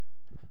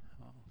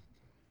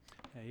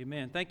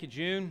Amen. Thank you,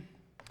 June.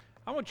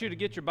 I want you to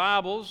get your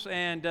Bibles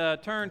and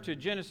turn to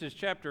Genesis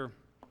chapter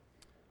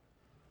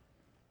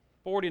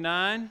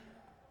 49.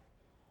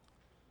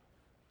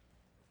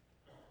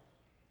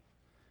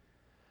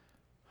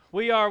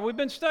 We've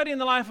been studying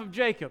the life of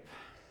Jacob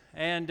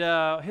and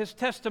his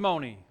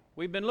testimony.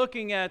 We've been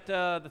looking at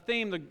the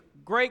theme, the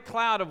great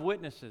cloud of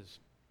witnesses.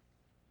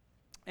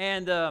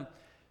 And the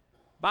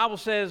Bible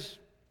says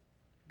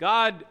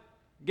God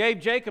gave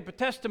Jacob a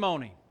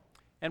testimony.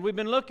 And we've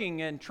been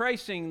looking and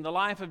tracing the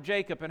life of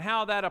Jacob and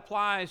how that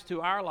applies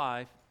to our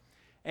life.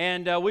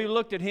 And we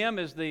looked at him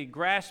as the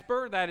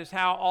grasper. That is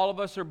how all of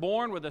us are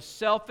born, with a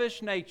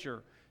selfish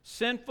nature,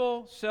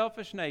 sinful,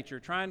 selfish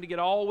nature, trying to get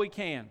all we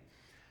can.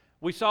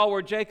 We saw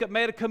where Jacob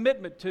made a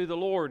commitment to the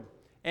Lord,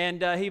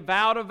 and he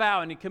vowed a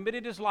vow, and he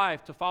committed his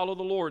life to follow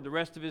the Lord the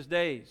rest of his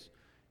days.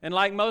 And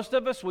like most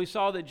of us, we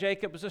saw that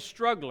Jacob was a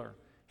struggler.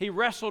 He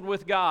wrestled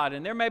with God,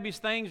 and there may be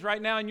things right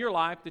now in your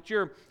life that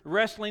you're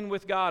wrestling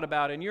with God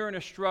about, and you're in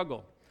a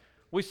struggle.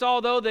 We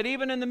saw, though, that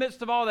even in the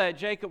midst of all that,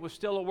 Jacob was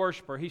still a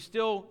worshiper. He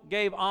still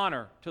gave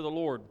honor to the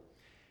Lord.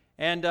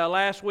 And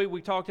last week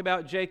we talked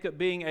about Jacob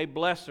being a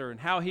blesser and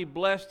how he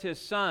blessed his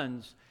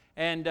sons.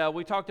 And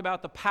we talked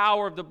about the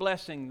power of the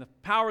blessing, the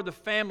power of the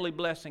family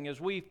blessing,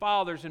 as we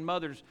fathers and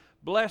mothers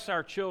bless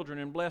our children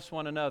and bless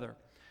one another.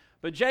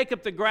 But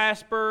Jacob the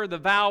grasper, the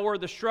vower,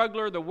 the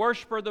struggler, the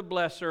worshiper, the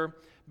blesser,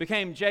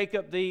 became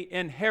Jacob the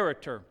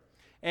inheritor.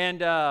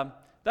 And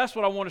that's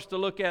what I want us to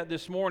look at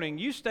this morning.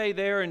 You stay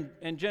there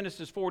in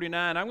Genesis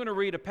 49. I'm going to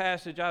read a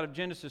passage out of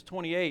Genesis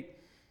 28.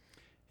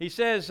 He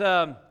says,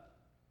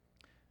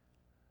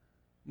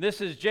 this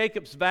is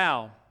Jacob's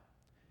vow.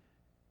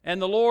 And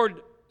the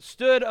Lord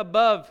stood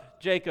above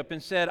Jacob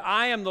and said,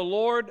 I am the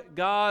Lord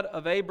God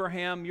of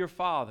Abraham your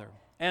father,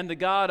 and the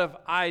God of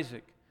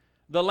Isaac.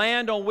 The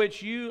land on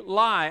which you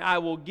lie I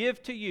will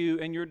give to you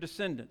and your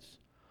descendants.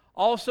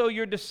 Also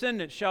your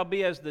descendants shall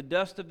be as the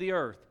dust of the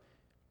earth.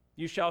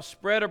 You shall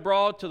spread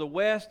abroad to the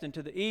west and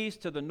to the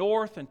east, to the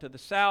north and to the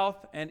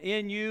south, and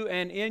in you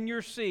and in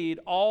your seed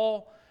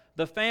all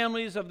the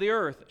families of the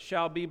earth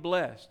shall be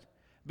blessed.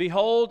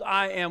 Behold,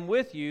 I am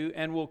with you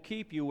and will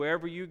keep you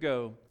wherever you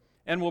go,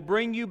 and will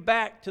bring you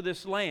back to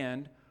this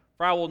land,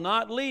 for I will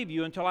not leave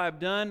you until I have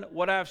done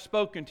what I have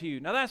spoken to you.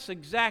 Now that's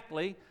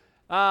exactly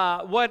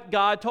what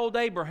God told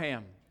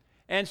Abraham.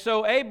 And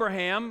so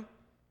Abraham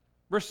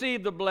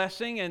received the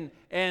blessing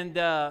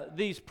and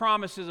these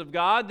promises of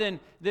God.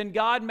 Then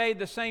God made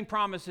the same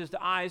promises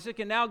to Isaac,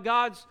 and now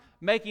God's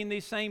making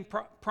these same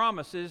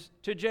promises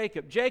to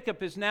Jacob.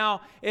 Jacob is now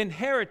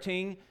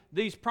inheriting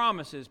these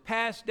promises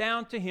passed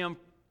down to him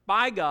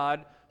by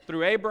God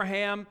through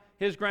Abraham,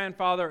 his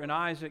grandfather, and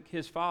Isaac,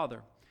 his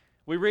father.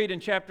 We read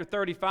in chapter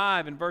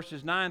 35 in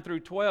verses 9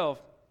 through 12.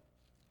 It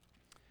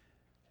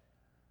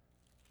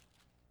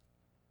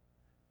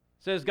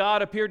says,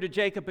 God appeared to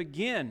Jacob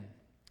again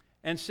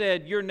and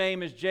said, your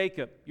name is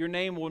Jacob. Your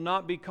name will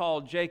not be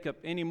called Jacob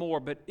anymore,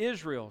 but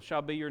Israel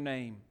shall be your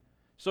name.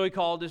 So he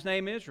called his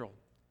name Israel.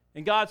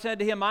 And God said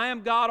to him, I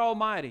am God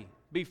Almighty.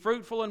 Be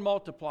fruitful and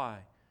multiply.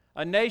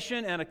 A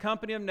nation and a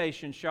company of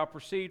nations shall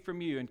proceed from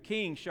you, and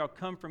kings shall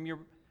come from your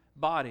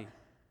body.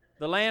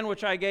 The land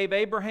which I gave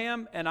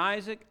Abraham and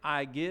Isaac,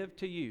 I give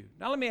to you.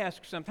 Now let me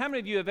ask you something. How many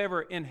of you have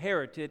ever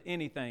inherited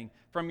anything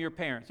from your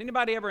parents?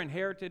 Anybody ever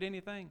inherited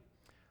anything?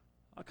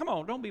 Oh, come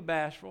on, don't be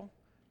bashful.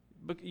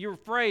 But you're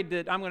afraid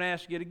that I'm going to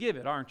ask you to give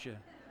it, aren't you?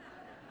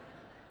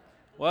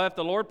 Well, if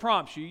the Lord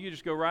prompts you, you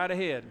just go right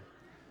ahead.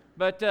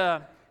 But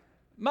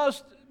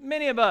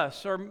many of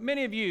us, or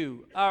many of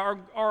you,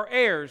 are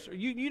heirs.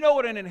 You know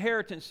what an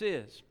inheritance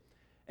is.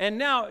 And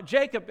now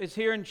Jacob is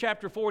here in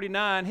chapter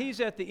 49. He's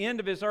at the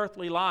end of his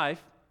earthly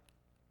life.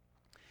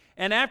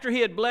 And after he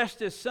had blessed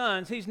his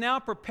sons, he's now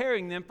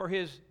preparing them for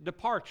his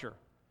departure.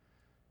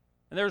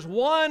 And there's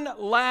one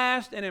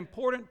last and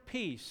important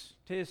piece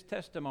to his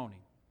testimony.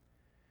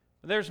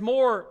 There's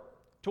more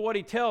to what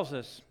he tells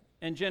us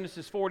in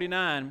Genesis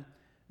 49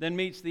 than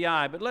meets the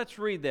eye. But let's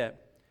read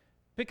that.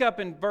 Pick up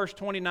in verse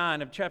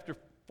 29 of chapter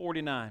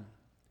 49.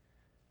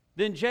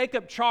 Then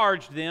Jacob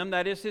charged them,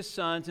 that is his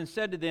sons, and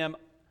said to them,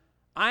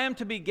 I am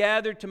to be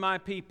gathered to my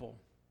people.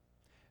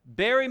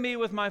 Bury me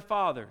with my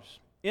fathers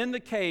in the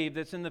cave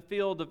that's in the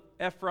field of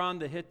Ephron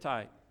the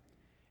Hittite,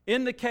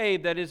 in the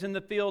cave that is in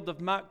the field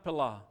of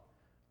Machpelah,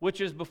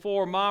 which is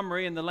before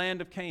Mamre in the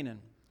land of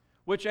Canaan,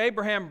 which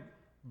Abraham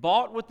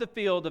bought with the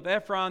field of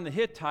Ephron the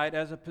Hittite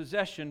as a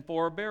possession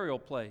for a burial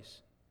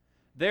place.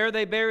 There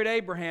they buried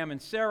Abraham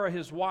and Sarah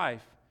his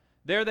wife.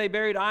 There they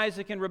buried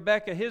Isaac and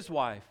Rebekah his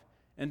wife.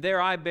 And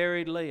there I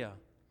buried Leah.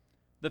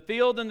 The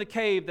field and the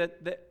cave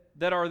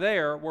that are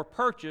there were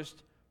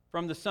purchased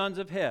from the sons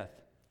of Heth.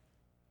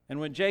 And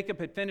when Jacob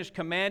had finished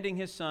commanding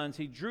his sons,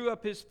 he drew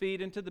up his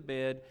feet into the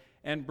bed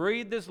and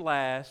breathed his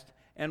last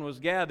and was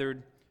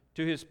gathered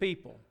to his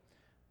people.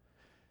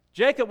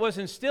 Jacob was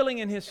instilling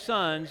in his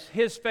sons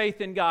his faith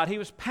in God. He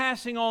was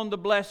passing on the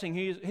blessing.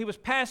 He was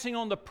passing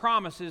on the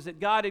promises that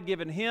God had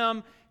given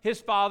him, his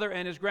father,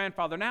 and his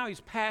grandfather. Now he's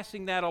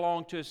passing that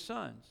along to his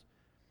sons.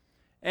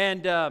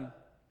 And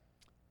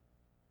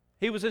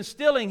He was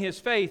instilling his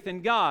faith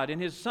in God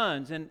and his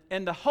sons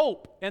and the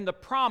hope and the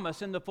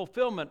promise and the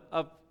fulfillment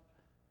of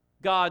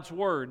God's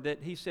word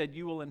that he said,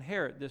 you will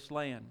inherit this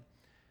land.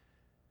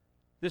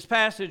 This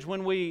passage,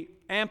 when we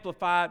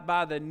amplify it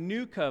by the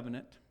new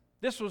covenant,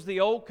 this was the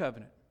old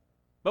covenant.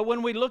 But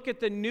when we look at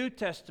the New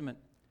Testament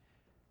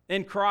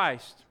in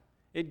Christ,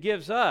 it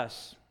gives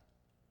us,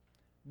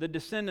 the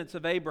descendants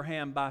of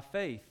Abraham by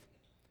faith,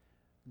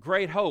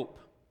 great hope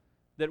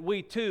that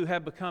we too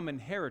have become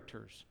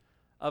inheritors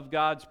of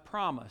God's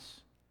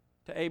promise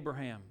to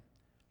Abraham,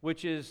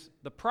 which is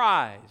the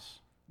prize,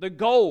 the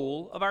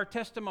goal of our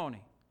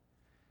testimony.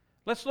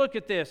 Let's look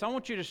at this. I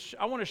want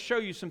to show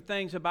you some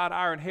things about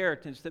our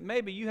inheritance that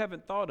maybe you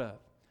haven't thought of.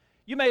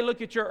 You may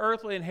look at your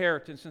earthly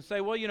inheritance and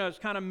say, well, it's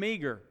kind of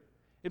meager.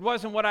 It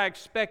wasn't what I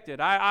expected.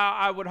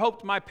 I would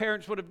hope my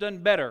parents would have done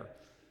better.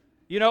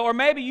 Or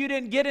maybe you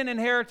didn't get an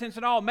inheritance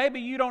at all. Maybe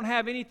you don't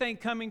have anything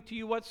coming to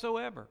you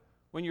whatsoever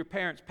when your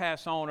parents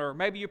pass on, or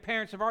maybe your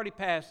parents have already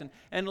passed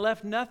and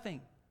left nothing.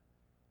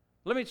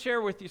 Let me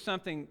share with you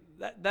something.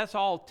 That's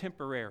all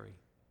temporary.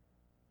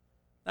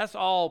 That's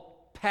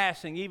all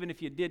passing, even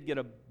if you did get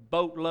a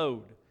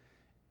boatload.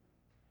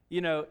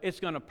 It's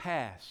going to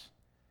pass.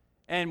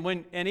 And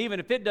even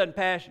if it doesn't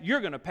pass,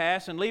 you're going to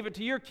pass and leave it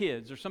to your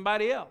kids or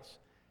somebody else.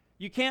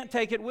 You can't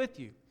take it with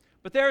you.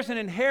 But there's an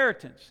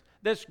inheritance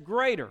that's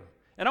greater.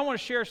 And I want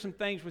to share some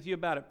things with you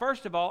about it.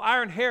 First of all,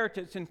 our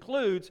inheritance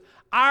includes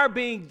our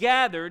being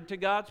gathered to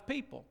God's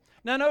people.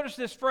 Now notice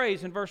this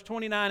phrase in verse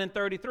 29 and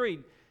 33.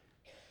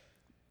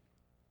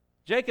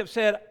 Jacob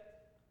said,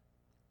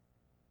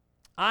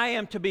 I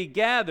am to be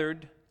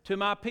gathered to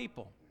my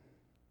people.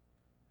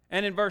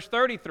 And in verse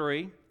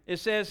 33, it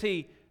says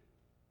he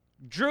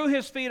drew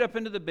his feet up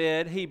into the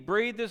bed, he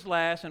breathed his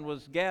last, and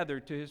was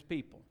gathered to his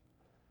people.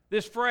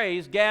 This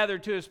phrase,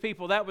 gathered to his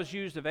people, that was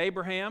used of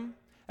Abraham.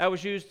 That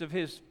was used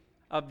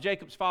of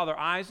Jacob's father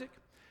Isaac.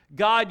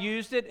 God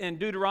used it in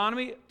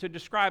Deuteronomy to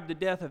describe the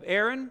death of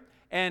Aaron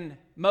and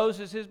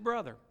Moses, his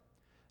brother.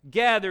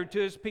 Gathered to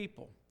his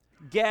people.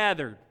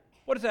 Gathered.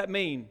 What does that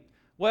mean?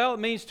 Well, it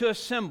means to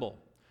assemble,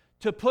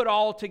 to put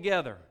all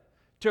together,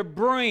 to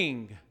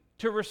bring,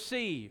 to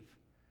receive.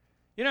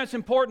 It's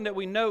important that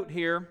we note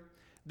here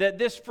that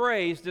this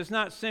phrase does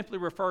not simply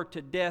refer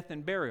to death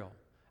and burial.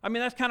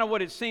 That's kind of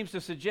what it seems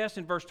to suggest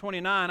in verse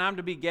 29. I'm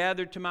to be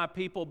gathered to my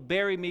people,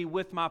 bury me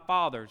with my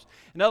fathers.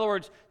 In other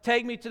words,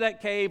 take me to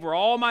that cave where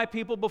all my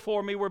people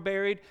before me were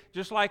buried.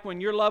 Just like when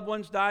your loved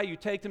ones die, you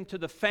take them to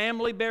the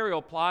family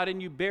burial plot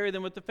and you bury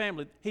them with the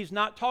family. He's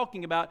not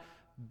talking about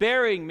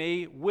burying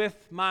me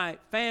with my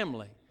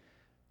family.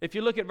 If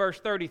you look at verse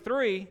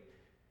 33,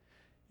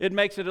 it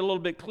makes it a little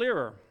bit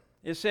clearer.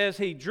 It says,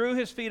 he drew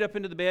his feet up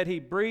into the bed, he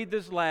breathed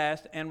his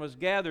last, and was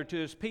gathered to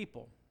his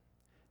people.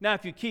 Now,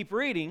 if you keep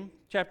reading,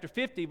 chapter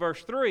 50,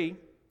 verse 3,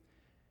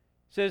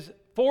 says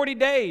 40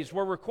 days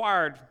were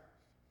required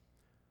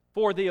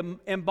for the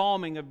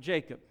embalming of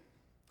Jacob.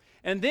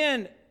 And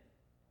then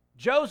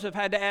Joseph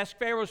had to ask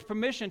Pharaoh's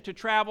permission to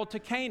travel to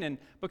Canaan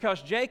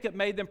because Jacob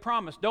made them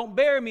promise, don't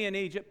bury me in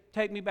Egypt,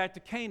 take me back to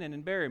Canaan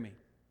and bury me.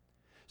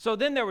 So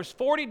then there was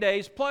 40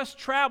 days plus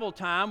travel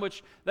time,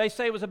 which they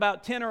say was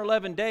about 10 or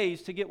 11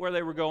 days to get where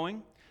they were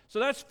going. So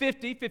that's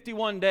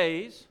 51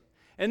 days.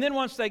 And then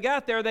once they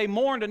got there, they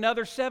mourned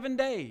another 7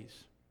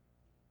 days.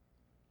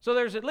 So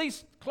there's at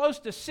least close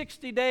to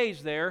 60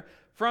 days there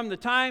from the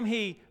time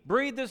he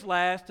breathed his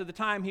last to the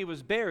time he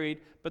was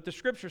buried. But the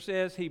scripture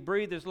says he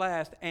breathed his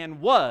last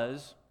and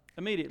was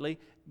immediately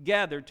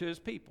gathered to his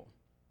people.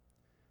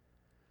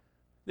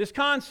 This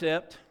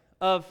concept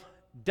of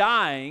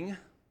dying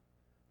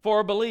for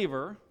a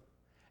believer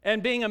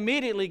and being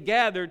immediately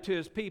gathered to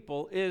his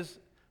people is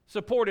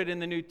supported in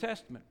the New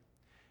Testament.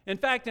 In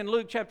fact, in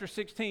Luke chapter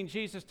 16,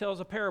 Jesus tells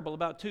a parable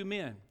about two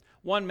men.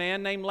 One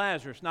man named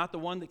Lazarus, not the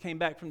one that came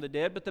back from the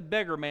dead, but the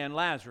beggar man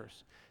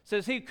Lazarus.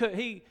 Says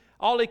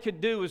all he could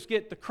do was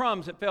get the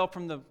crumbs that fell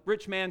from the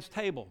rich man's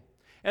table.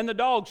 And the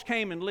dogs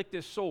came and licked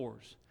his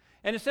sores.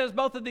 And it says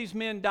both of these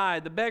men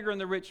died, the beggar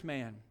and the rich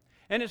man.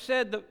 And it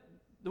said that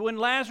when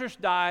Lazarus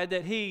died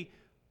that he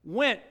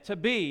went to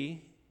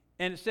be,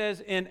 and it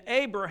says, in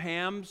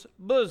Abraham's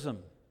bosom.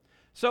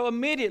 So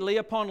immediately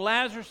upon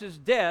Lazarus'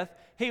 death,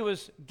 he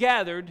was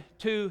gathered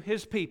to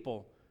his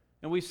people.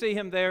 And we see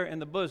him there in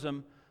the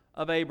bosom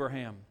of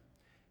Abraham.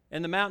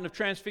 In the mountain of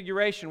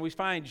transfiguration, we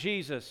find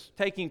Jesus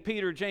taking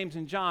Peter, James,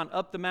 and John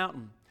up the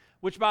mountain,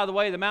 which, by the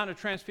way, the mountain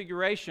of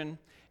transfiguration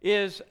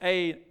is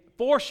a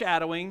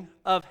foreshadowing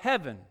of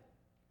heaven.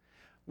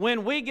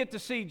 When we get to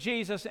see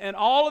Jesus in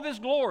all of his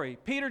glory,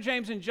 Peter,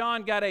 James, and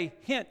John got a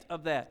hint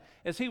of that.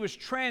 As he was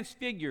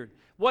transfigured,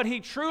 what he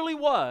truly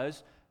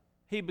was,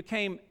 he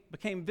became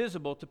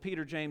visible to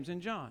Peter, James,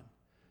 and John.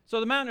 So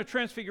the mountain of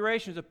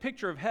transfiguration is a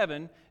picture of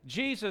heaven.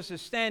 Jesus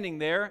is standing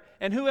there,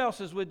 and who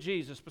else is with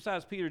Jesus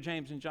besides Peter,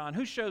 James, and John?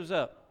 Who shows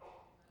up?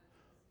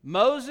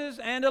 Moses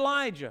and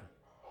Elijah,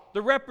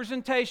 the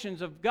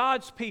representations of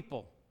God's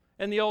people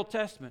in the Old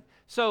Testament.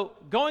 So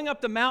going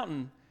up the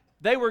mountain,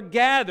 they were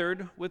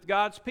gathered with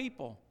God's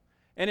people.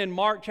 And in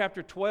Mark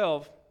chapter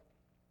 12,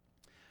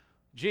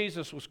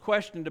 Jesus was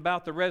questioned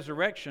about the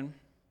resurrection,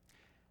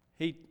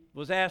 he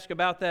was asked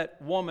about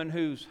that woman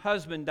whose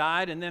husband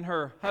died, and then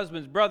her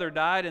husband's brother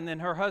died, and then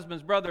her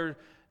husband's brother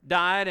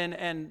died,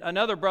 and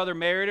another brother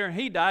married her, and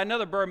he died,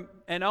 another brother,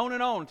 and on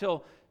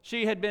until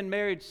she had been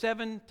married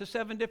seven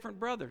different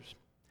brothers.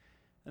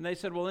 And they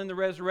said, well, in the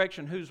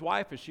resurrection, whose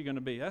wife is she going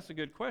to be? That's a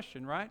good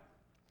question, right?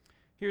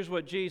 Here's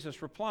what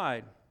Jesus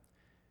replied.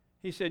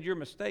 He said, you're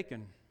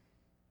mistaken.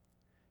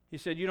 He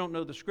said, you don't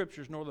know the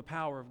Scriptures nor the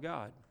power of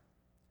God.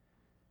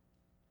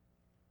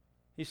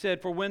 He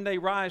said, for when they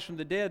rise from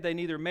the dead, they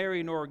neither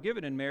marry nor are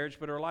given in marriage,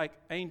 but are like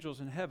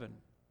angels in heaven.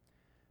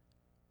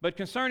 But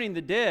concerning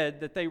the dead,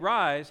 that they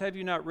rise, have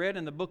you not read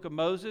in the book of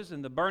Moses,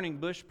 in the burning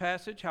bush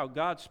passage, how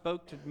God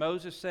spoke to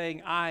Moses,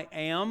 saying, I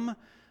am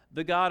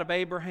the God of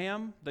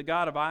Abraham, the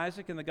God of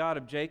Isaac, and the God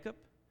of Jacob.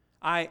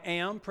 I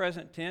am,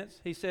 present tense.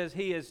 He says,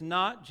 he is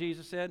not,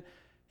 Jesus said,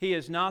 he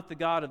is not the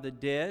God of the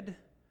dead,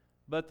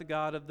 but the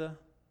God of the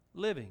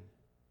living.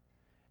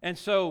 And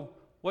so,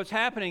 what's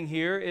happening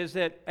here is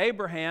that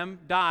Abraham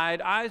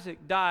died,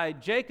 Isaac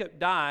died, Jacob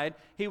died.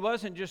 He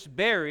wasn't just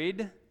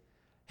buried.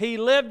 He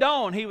lived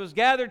on. He was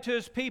gathered to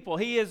his people.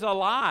 He is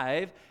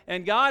alive.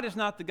 And God is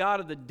not the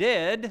God of the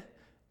dead.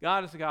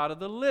 God is the God of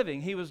the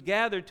living. He was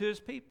gathered to his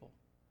people.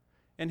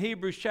 In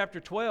Hebrews chapter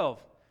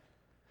 12,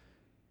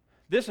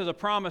 this is a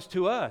promise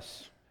to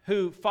us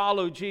who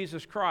follow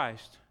Jesus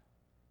Christ.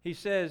 He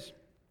says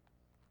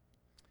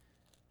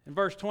in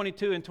verse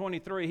 22 and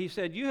 23, he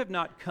said, you have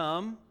not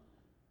come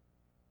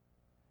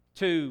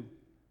to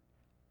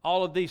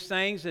all of these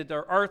things that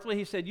are earthly.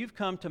 He said, you've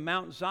come to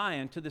Mount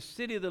Zion, to the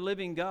city of the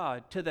living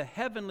God, to the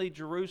heavenly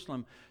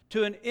Jerusalem,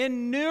 to an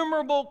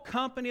innumerable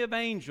company of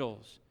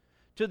angels,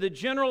 to the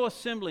general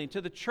assembly,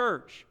 to the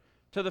church,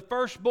 to the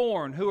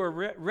firstborn who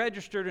are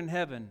registered in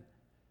heaven.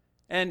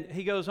 And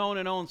he goes on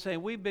and on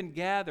saying, we're going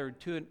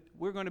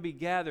to be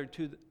gathered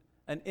to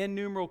an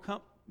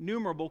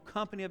innumerable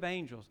company of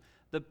angels,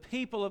 the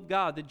people of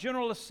God, the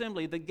general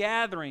assembly, the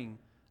gathering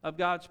of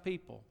God's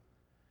people.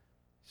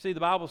 See, the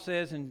Bible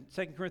says in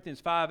 2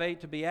 Corinthians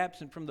 5:8, to be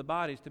absent from the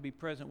body is to be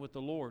present with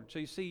the Lord. So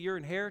you see, your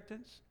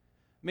inheritance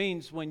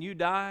means when you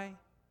die,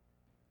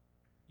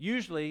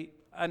 usually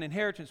an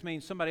inheritance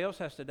means somebody else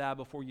has to die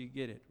before you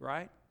get it,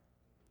 right?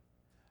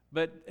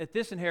 But at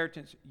this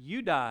inheritance,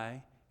 you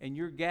die and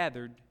you're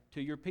gathered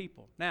to your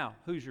people. Now,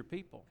 who's your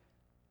people?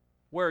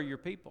 Where are your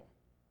people?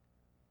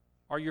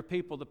 Are your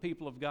people the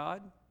people of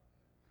God?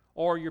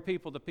 Or are your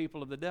people the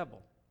people of the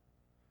devil?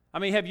 I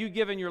mean, have you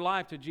given your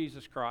life to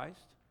Jesus Christ?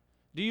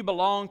 Do you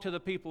belong to the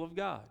people of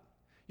God?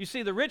 You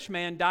see, the rich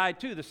man died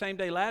too, the same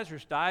day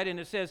Lazarus died, and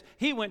it says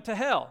he went to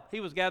hell. He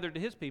was gathered to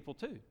his people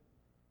too.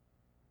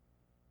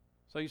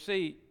 So you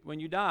see, when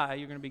you die,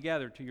 you're going to be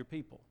gathered to your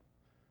people.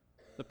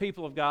 The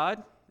people of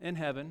God in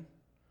heaven,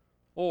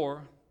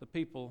 or the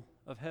people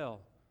of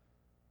hell,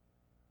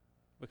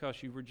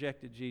 because you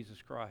rejected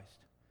Jesus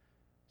Christ.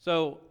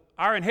 So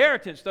our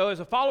inheritance, though, as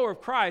a follower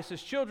of Christ,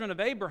 as children of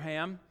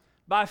Abraham,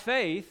 by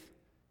faith,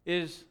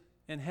 is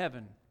in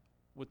heaven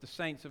with the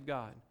saints of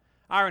God.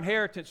 Our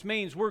inheritance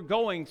means we're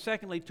going,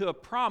 secondly, to a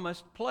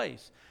promised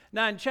place.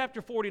 Now, in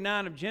chapter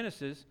 49 of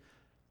Genesis,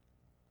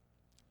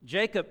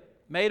 Jacob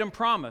made him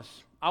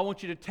promise, I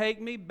want you to take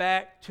me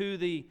back to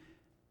the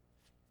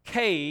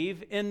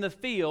cave in the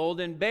field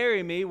and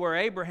bury me where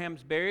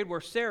Abraham's buried, where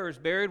Sarah's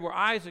buried, where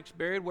Isaac's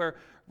buried, where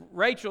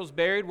Rachel's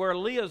buried, where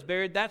Leah's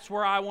buried. That's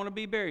where I want to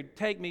be buried.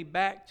 Take me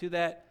back to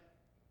that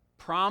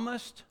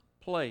promised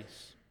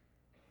place.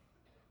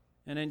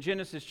 And in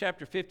Genesis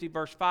chapter 50,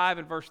 verse 5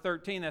 and verse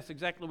 13, that's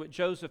exactly what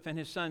Joseph and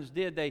his sons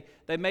did.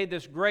 They made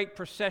this great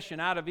procession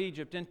out of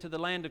Egypt into the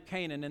land of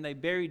Canaan, and they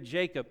buried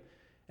Jacob,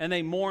 and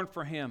they mourned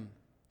for him.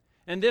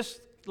 And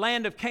this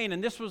land of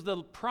Canaan, this was the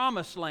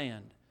promised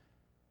land,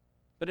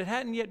 but it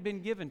hadn't yet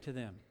been given to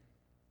them.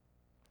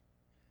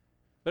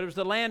 But it was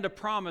the land of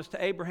promise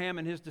to Abraham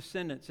and his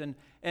descendants.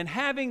 And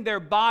having their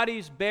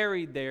bodies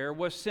buried there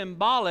was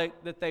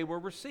symbolic that they were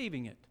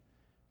receiving it.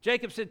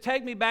 Jacob said,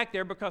 take me back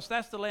there because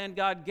that's the land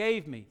God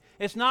gave me.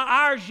 It's not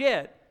ours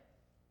yet,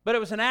 but it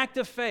was an act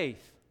of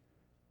faith.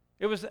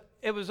 It was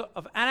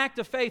an act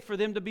of faith for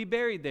them to be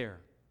buried there.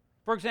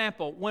 For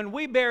example, when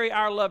we bury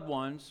our loved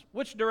ones,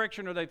 which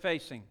direction are they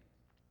facing?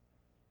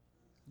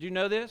 Do you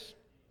know this?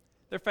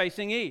 They're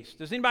facing east.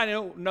 Does anybody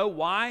know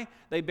why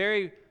they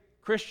bury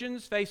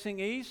Christians facing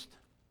east?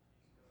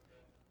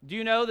 Do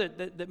you know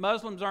that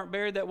Muslims aren't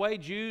buried that way?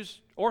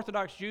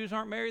 Orthodox Jews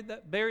aren't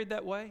buried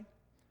that way?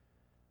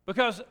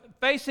 Because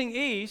facing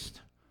east,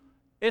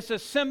 it's a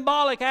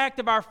symbolic act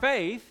of our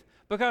faith,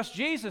 because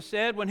Jesus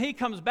said when he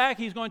comes back,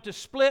 he's going to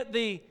split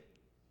the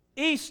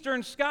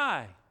eastern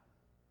sky.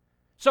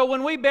 So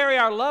when we bury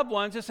our loved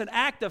ones, it's an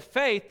act of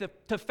faith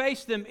to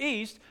face them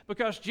east,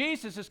 because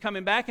Jesus is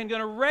coming back and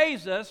going to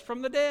raise us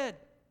from the dead.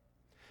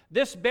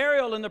 This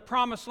burial in the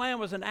promised land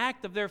was an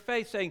act of their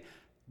faith, saying,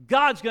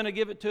 God's going to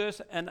give it to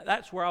us, and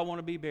that's where I want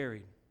to be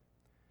buried.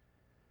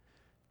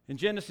 In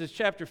Genesis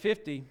chapter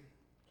 50,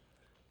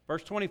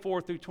 verse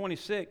 24 through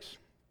 26,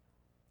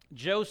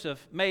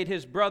 Joseph made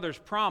his brothers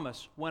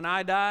promise, when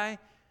I die,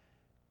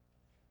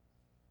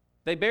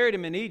 They buried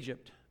him in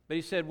Egypt, but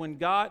he said, when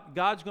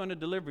God's going to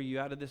deliver you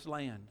out of this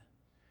land.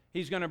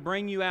 He's going to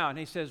bring you out. And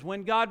he says,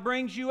 when God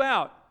brings you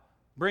out,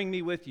 bring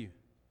me with you.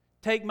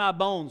 Take my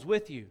bones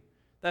with you.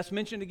 That's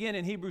mentioned again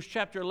in Hebrews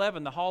chapter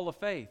 11, the hall of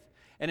faith.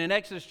 And in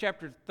Exodus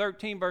chapter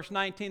 13, verse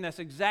 19, that's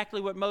exactly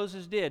what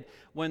Moses did.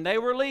 When they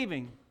were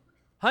leaving,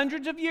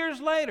 hundreds of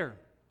years later,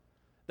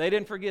 they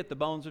didn't forget the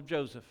bones of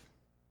Joseph.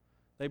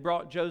 They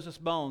brought Joseph's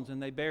bones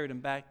and they buried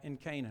him back in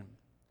Canaan.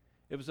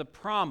 It was a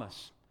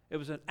promise. It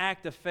was an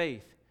act of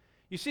faith.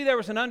 You see, there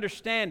was an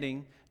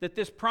understanding that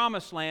this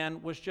promised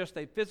land was just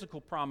a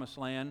physical promised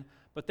land,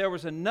 but there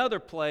was another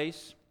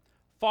place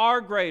far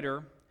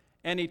greater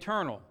and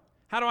eternal.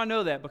 How do I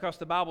know that? Because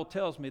the Bible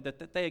tells me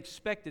that they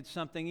expected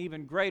something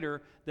even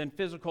greater than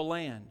physical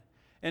land.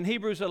 In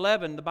Hebrews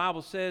 11, the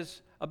Bible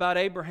says about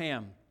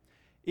Abraham,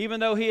 even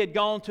though he had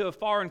gone to a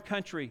foreign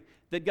country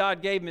that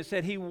God gave him, it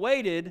said he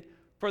waited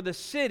for the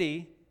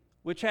city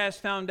which has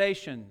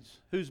foundations,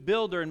 whose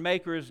builder and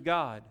maker is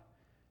God.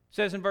 It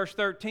says in verse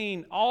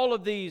 13, all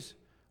of these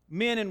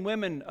men and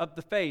women of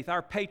the faith,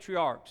 our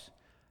patriarchs,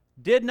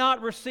 did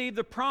not receive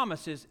the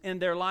promises in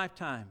their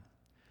lifetime,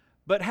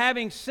 but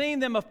having seen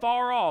them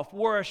afar off,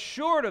 were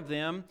assured of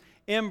them,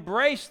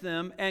 embraced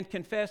them, and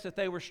confessed that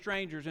they were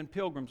strangers and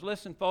pilgrims.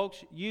 Listen,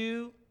 folks,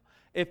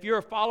 if you're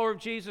a follower of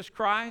Jesus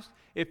Christ,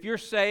 if you're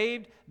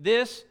saved,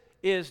 this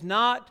is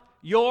not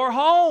your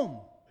home.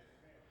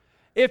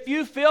 If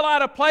you feel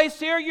out of place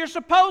here, you're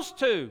supposed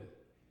to.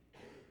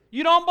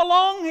 You don't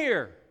belong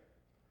here.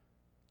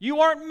 You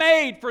weren't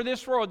made for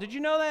this world. Did you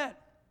know that?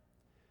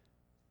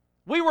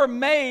 We were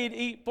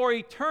made for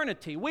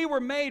eternity. We were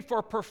made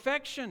for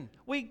perfection.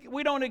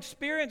 We don't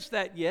experience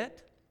that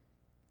yet.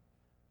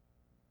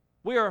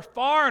 We are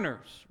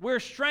foreigners. We're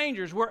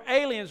strangers. We're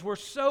aliens. We're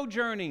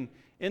sojourning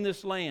in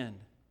this land.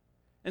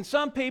 And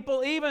some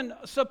people, even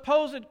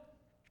supposed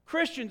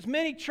Christians,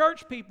 many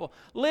church people,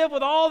 live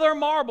with all their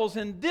marbles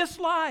in this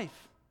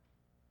life.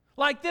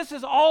 Like this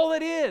is all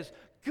it is.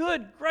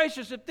 Good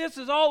gracious, if this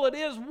is all it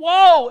is,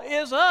 woe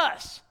is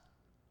us.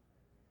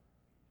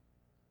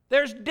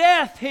 There's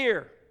death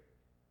here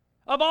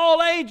of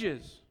all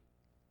ages.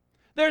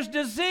 There's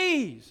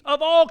disease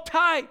of all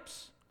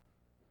types.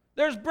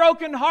 There's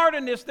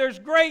brokenheartedness. There's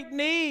great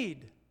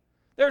need.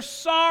 There's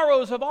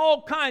sorrows of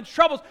all kinds,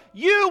 troubles.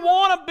 You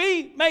want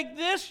to make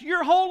this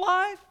your whole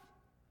life?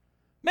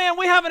 Man,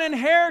 we have an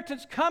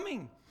inheritance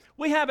coming.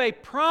 We have a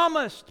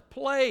promised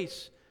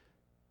place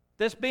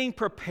that's being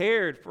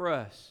prepared for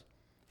us.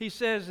 He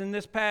says in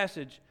this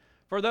passage,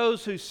 for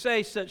those who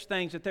say such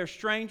things that they're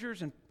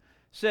strangers, and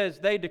says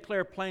they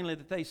declare plainly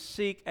that they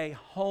seek a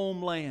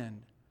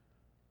homeland.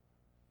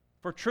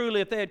 For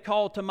truly, if they had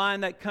called to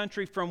mind that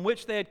country from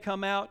which they had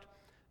come out,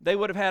 they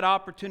would have had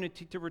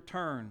opportunity to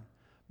return.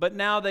 But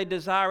now they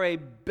desire a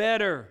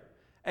better,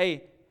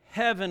 a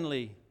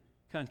heavenly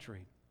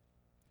country.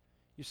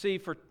 You see,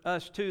 for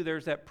us too,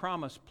 there's that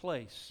promised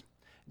place.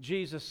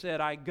 Jesus said,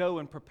 I go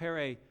and prepare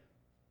a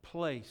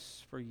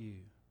place for you.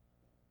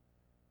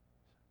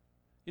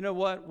 You know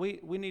what? We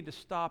need to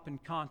stop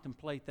and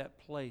contemplate that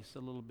place a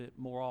little bit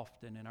more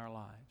often in our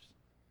lives.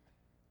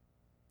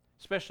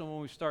 Especially when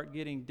we start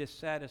getting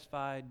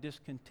dissatisfied,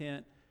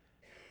 discontent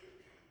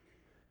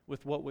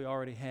with what we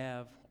already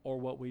have or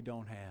what we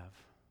don't have.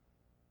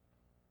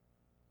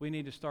 We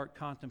need to start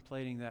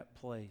contemplating that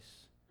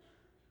place.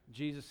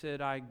 Jesus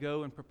said, I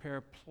go and prepare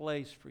a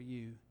place for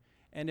you.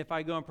 And if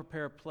I go and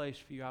prepare a place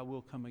for you, I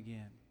will come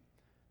again.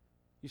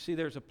 You see,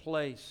 there's a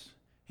place.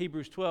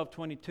 Hebrews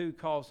 12:22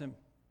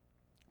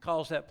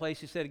 calls that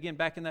place. He said again,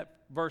 back in that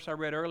verse I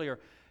read earlier,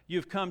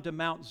 you've come to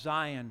Mount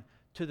Zion,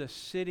 to the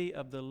city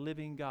of the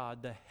living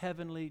God, the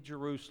heavenly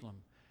Jerusalem.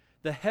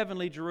 The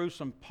heavenly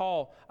Jerusalem.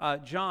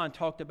 John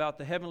talked about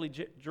the heavenly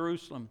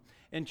Jerusalem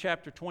in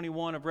chapter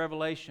 21 of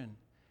Revelation.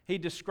 He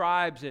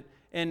describes it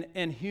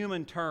in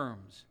human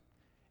terms,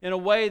 in a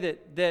way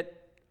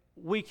that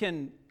we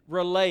can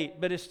relate,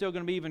 but it's still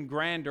going to be even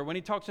grander. When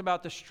he talks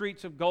about the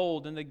streets of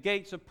gold and the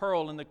gates of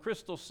pearl and the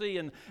crystal sea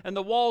and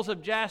the walls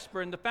of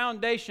jasper and the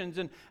foundations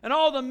and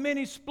all the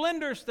many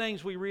splendorous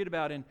things we read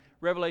about in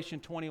Revelation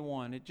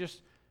 21, it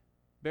just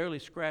barely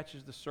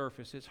scratches the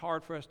surface. It's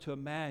hard for us to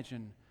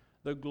imagine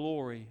the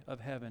glory of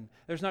heaven.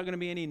 There's not going to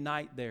be any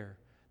night there.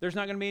 There's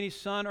not going to be any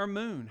sun or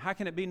moon. How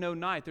can it be no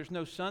night? There's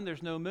no sun,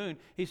 there's no moon.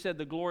 He said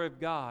the glory of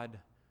God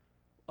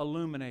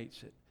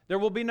illuminates it. There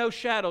will be no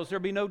shadows. There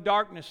will be no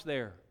darkness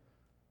there.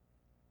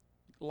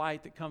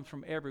 Light that comes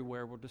from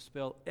everywhere will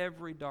dispel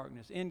every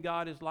darkness. In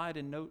God is light,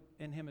 and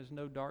in Him is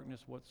no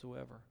darkness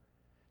whatsoever.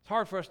 It's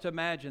hard for us to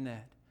imagine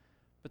that,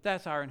 but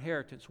that's our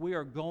inheritance. We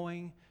are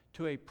going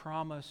to a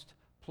promised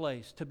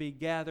place to be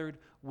gathered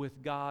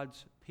with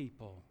God's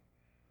people.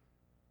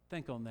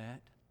 Think on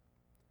that.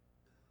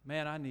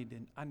 Man, I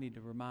need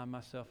to remind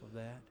myself of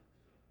that.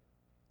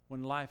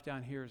 When life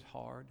down here is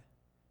hard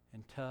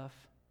and tough.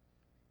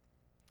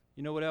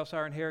 You know what else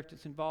our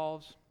inheritance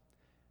involves?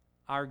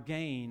 Our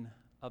gain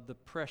of the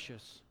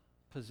precious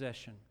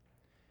possession.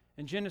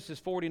 In Genesis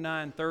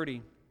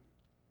 49:30,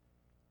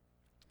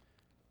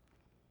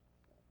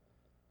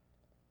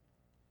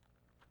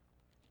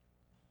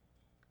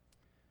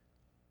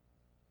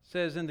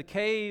 says, in the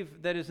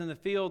cave that is in the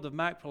field of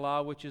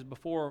Machpelah, which is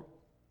before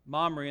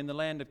Mamre in the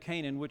land of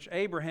Canaan, which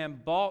Abraham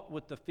bought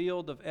with the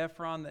field of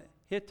Ephron the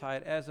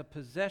Hittite as a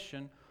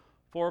possession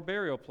for a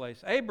burial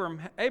place.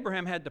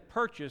 Abraham had to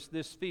purchase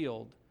this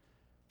field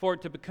for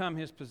it to become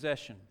his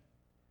possession.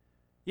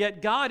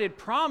 Yet God had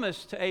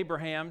promised to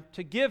Abraham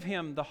to give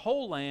him the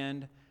whole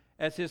land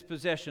as his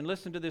possession.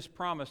 Listen to this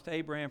promise to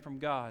Abraham from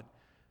God.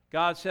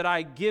 God said,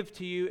 I give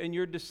to you and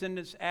your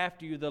descendants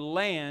after you the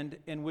land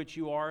in which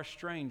you are a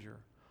stranger,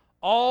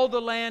 all the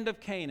land of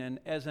Canaan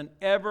as an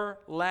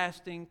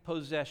everlasting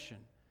possession.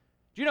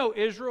 Do you know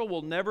Israel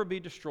will never be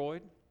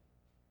destroyed?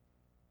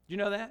 Do you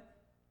know that?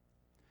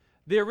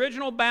 The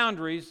original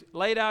boundaries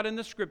laid out in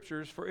the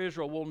Scriptures for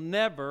Israel will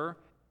never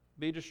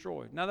be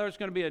destroyed. Now there's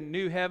going to be a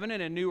new heaven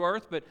and a new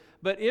earth,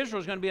 but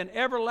Israel is going to be an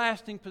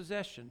everlasting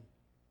possession.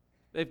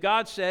 If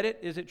God said it,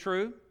 is it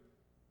true?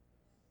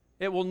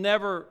 It will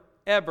never,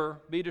 ever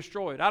be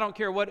destroyed. I don't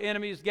care what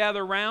enemies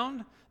gather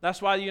around.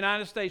 That's why the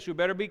United States, you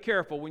better be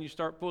careful when you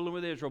start fooling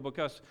with Israel,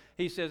 because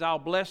he says, I'll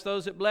bless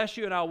those that bless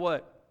you, and I'll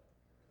what?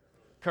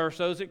 Curse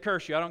those that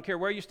curse you. I don't care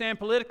where you stand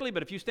politically,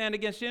 but if you stand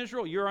against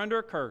Israel, you're under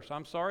a curse.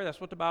 I'm sorry, that's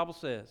what the Bible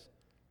says.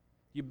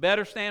 You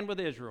better stand with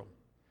Israel.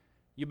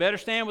 You better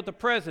stand with the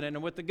president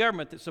and with the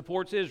government that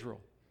supports Israel,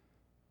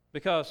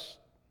 because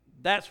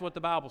that's what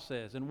the Bible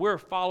says. And we're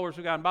followers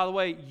of God. And by the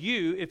way,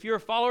 if you're a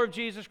follower of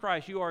Jesus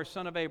Christ, you are a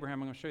son of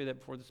Abraham. I'm going to show you that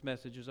before this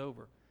message is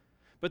over.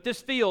 But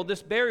this field,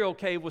 this burial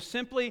cave, was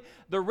simply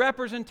the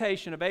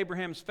representation of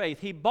Abraham's faith.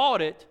 He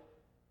bought it,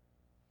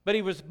 but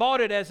he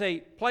bought it as a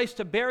place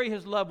to bury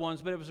his loved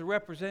ones, but it was a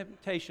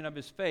representation of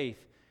his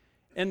faith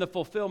in the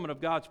fulfillment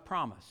of God's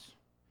promise.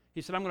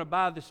 He said, I'm going to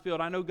buy this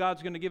field. I know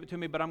God's going to give it to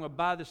me, but I'm going to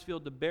buy this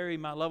field to bury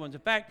my loved ones. In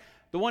fact,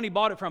 the one he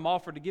bought it from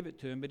offered to give it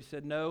to him, but he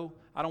said, no,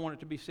 I don't want it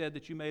to be said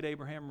that you made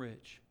Abraham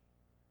rich.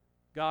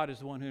 God is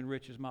the one who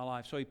enriches my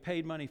life. So he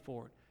paid money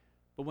for it.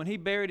 But when he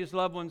buried his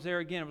loved ones there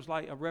again, it was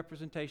like a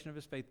representation of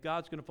his faith.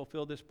 God's going to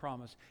fulfill this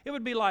promise. It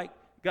would be like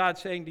God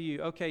saying to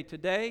you, okay,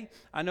 today,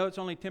 I know it's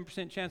only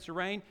 10% chance of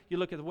rain. You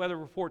look at the weather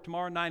report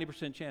tomorrow,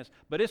 90% chance.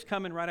 But it's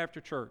coming right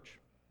after church.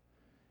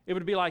 It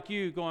would be like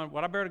you going,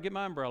 well, I better get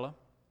my umbrella.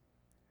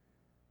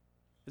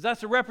 Because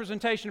that's a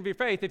representation of your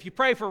faith. If you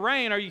pray for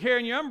rain, are you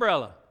carrying your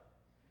umbrella?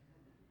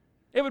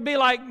 It would be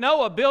like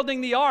Noah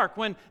building the ark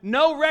when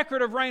no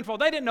record of rainfall.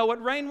 They didn't know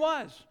what rain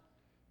was.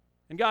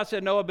 And God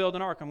said, Noah, build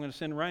an ark. I'm going to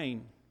send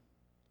rain.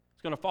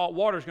 It's going to fall.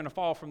 Water's going to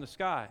fall from the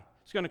sky.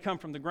 It's going to come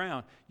from the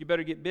ground. You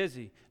better get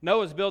busy.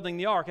 Noah's building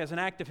the ark as an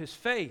act of his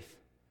faith.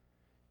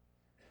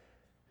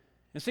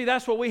 And see,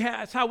 that's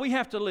how we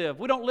have to live.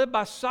 We don't live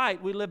by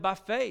sight. We live by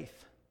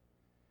faith.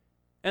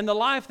 And the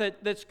life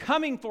that's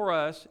coming for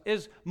us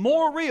is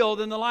more real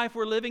than the life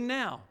we're living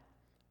now.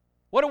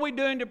 What are we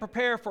doing to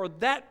prepare for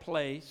that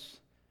place?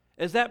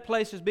 As that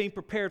place is being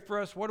prepared for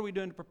us, what are we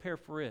doing to prepare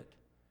for it?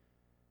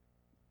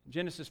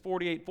 Genesis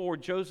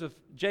 48:4,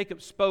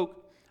 Jacob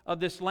spoke of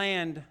this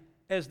land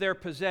as their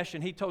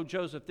possession. He told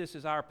Joseph, this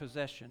is our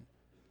possession.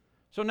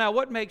 So now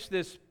what makes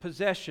this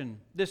possession,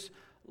 this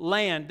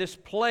land, this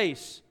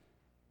place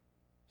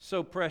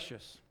so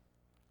precious?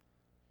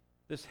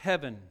 This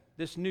heaven,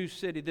 this new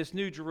city, this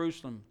new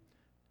Jerusalem.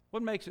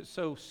 What makes it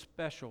so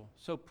special,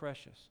 so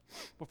precious?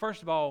 Well,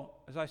 first of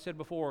all, as I said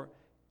before,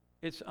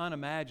 it's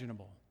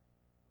unimaginable.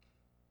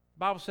 The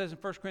Bible says in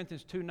 1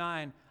 Corinthians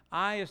 2:9,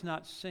 eye has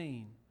not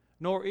seen,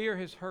 nor ear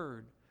has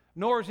heard,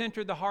 nor has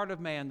entered the heart of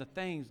man the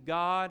things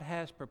God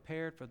has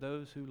prepared for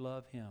those who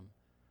love Him.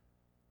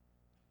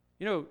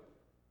 You know,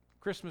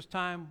 Christmas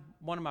time,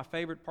 one of my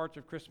favorite parts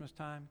of Christmas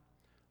time,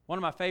 one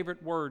of my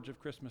favorite words of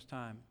Christmas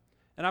time,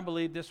 and I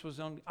believe this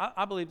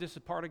is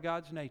part of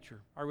God's nature.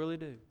 I really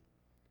do.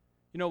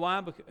 You know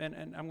why? And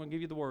I'm going to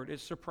give you the word.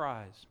 It's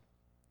surprise.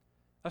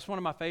 That's one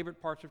of my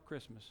favorite parts of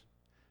Christmas.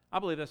 I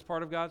believe that's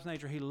part of God's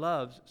nature. He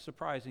loves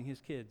surprising His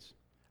kids.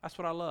 That's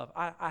what I love.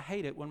 I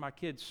hate it when my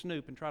kids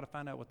snoop and try to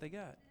find out what they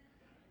got,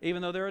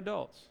 even though they're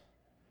adults.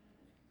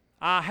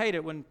 I hate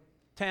it when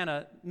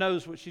Tana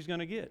knows what she's going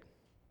to get.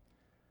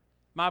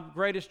 My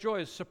greatest joy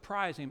is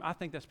surprising Him. I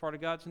think that's part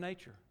of God's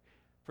nature.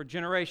 For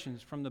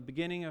generations, from the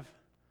beginning of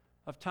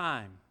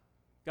time,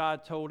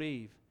 God told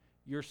Eve,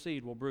 your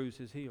seed will bruise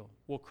his heel,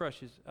 will crush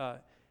his,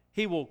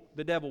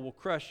 the devil will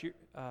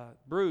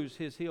bruise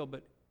his heel,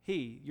 but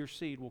your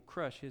seed will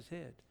crush his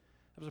head.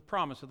 That was a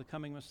promise of the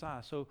coming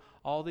Messiah. So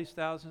all these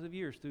thousands of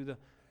years through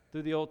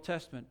the Old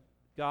Testament,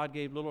 God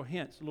gave little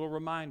hints, little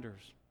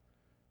reminders.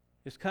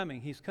 It's coming,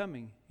 He's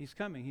coming, He's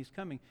coming, He's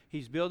coming.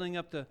 He's building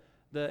up the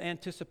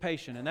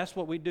anticipation, and that's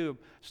what we do.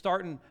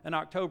 Starting in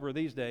October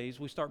these days,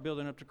 we start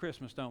building up to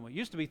Christmas, don't we? It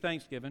used to be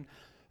Thanksgiving,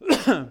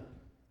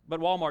 but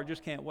Walmart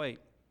just can't wait.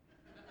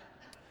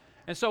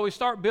 And so we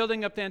start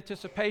building up the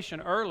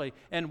anticipation early,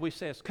 and we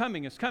say, it's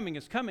coming, it's coming,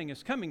 it's coming,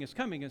 it's coming, it's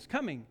coming, it's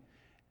coming.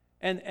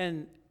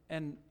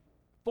 And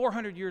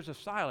 400 years of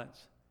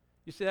silence,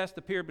 You see, that's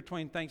the period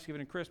between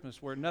Thanksgiving and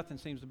Christmas where nothing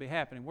seems to be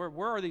happening.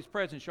 Where are these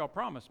presents y'all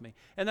promised me?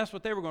 And that's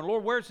what they were going,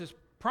 Lord, where's this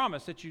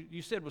promise that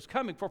you said was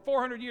coming for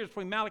 400 years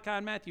between Malachi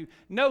and Matthew?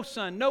 No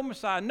Son, no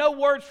Messiah, no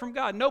words from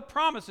God, no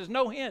promises,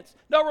 no hints,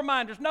 no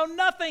reminders, no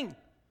nothing.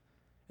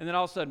 And then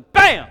all of a sudden,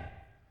 bam!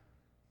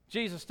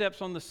 Jesus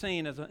steps on the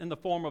scene in the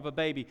form of a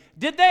baby.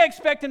 Did they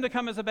expect him to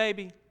come as a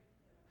baby?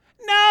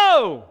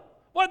 No!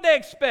 What did they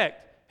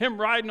expect? Him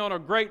riding on a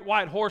great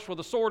white horse with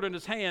a sword in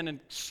his hand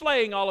and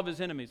slaying all of his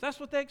enemies. That's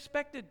what they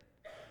expected.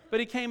 But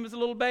he came as a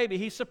little baby.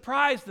 He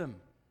surprised them.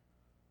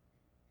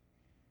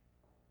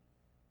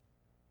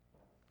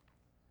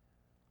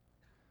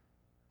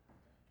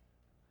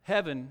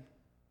 Heaven,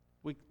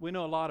 we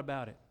know a lot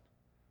about it.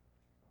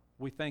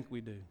 We think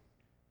we do.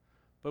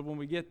 But when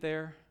we get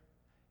there,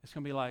 it's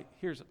going to be like,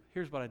 here's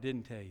what I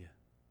didn't tell you.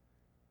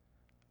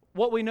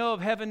 What we know of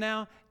heaven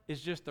now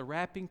is just the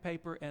wrapping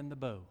paper and the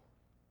bow.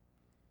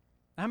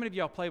 How many of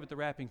y'all play with the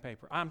wrapping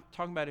paper? I'm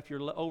talking about if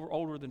you're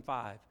older than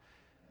 5.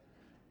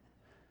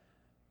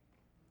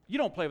 You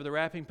don't play with the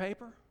wrapping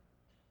paper.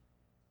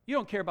 You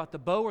don't care about the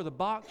bow or the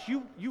box.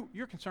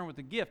 You're concerned with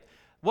the gift.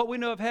 What we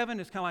know of heaven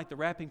is kind of like the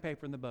wrapping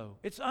paper and the bow.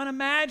 It's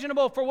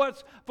unimaginable for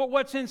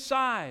what's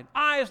inside.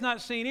 Eye has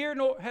not seen, ear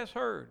nor has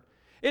heard.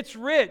 It's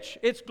rich.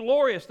 It's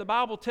glorious. The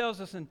Bible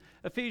tells us in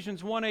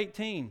Ephesians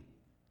 1:18.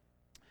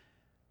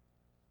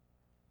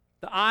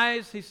 The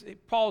eyes,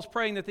 Paul's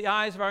praying that the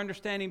eyes of our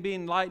understanding be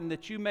enlightened,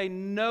 that you may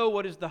know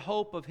what is the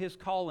hope of his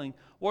calling,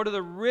 what are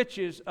the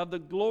riches of the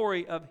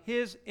glory of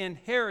his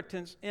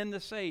inheritance in the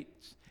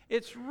saints.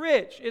 It's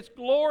rich, it's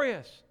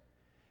glorious.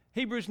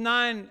 Hebrews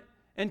 9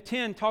 and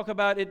 10 talk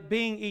about it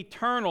being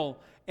eternal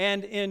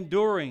and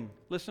enduring.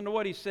 Listen to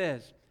what he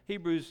says.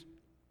 Hebrews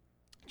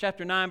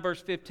chapter 9,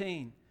 verse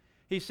 15.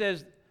 He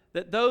says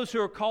that those who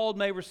are called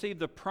may receive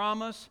the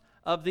promise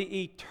of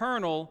the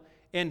eternal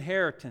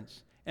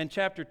inheritance. And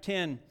chapter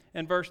 10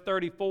 and verse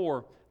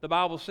 34, the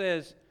Bible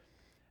says,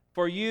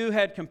 for you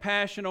had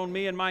compassion on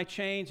me and my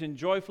chains and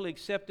joyfully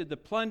accepted the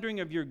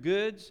plundering of your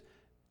goods,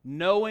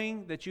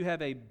 knowing that you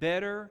have a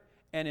better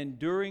and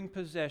enduring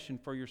possession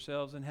for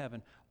yourselves in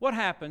heaven. What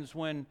happens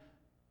when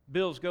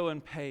bills go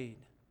unpaid?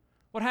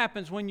 What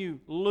happens when you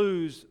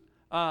lose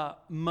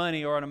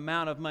money or an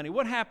amount of money?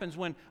 What happens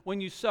when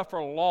you suffer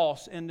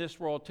loss in this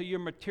world to your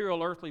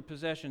material earthly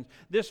possessions?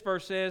 This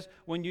verse says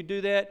when you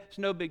do that, it's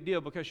no big deal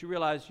because you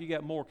realize you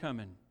got more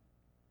coming.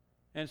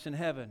 And it's in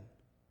heaven.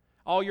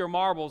 All your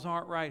marbles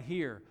aren't right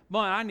here. Boy,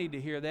 I need to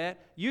hear that.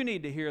 You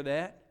need to hear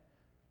that.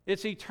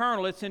 It's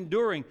eternal. It's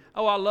enduring.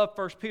 Oh, I love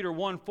 1 Peter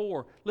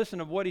 1:4. Listen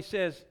to what he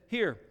says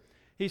here.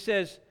 He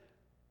says,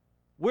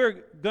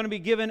 we're going to be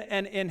given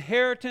an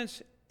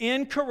inheritance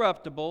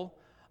incorruptible,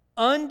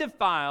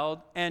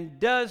 undefiled, and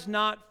does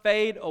not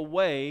fade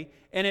away,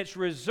 and it's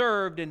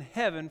reserved in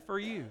heaven for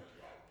you.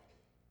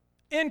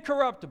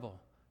 Incorruptible,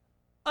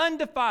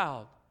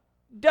 undefiled,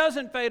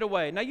 doesn't fade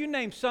away. Now you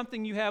name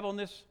something you have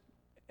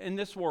in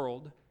this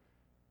world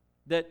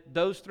that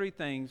those 3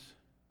 things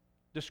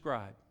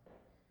describe.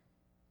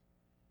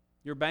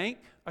 Your bank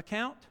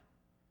account,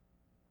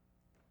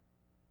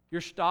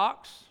 your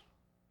stocks,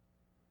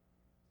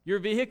 your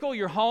vehicle,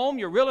 your home,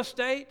 your real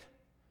estate.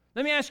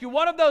 Let me ask you,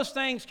 what of those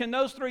things can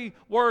those 3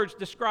 words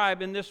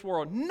describe in this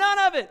world? None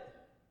of it.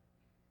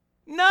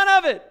 None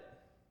of it.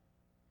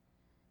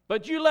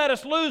 But you let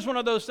us lose one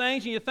of those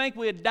things and you think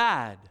we had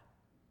died.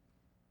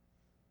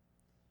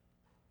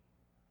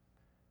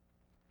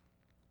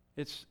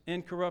 It's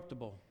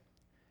incorruptible.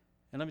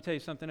 And let me tell you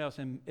something else.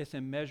 It's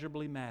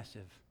immeasurably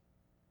massive.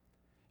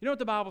 You know what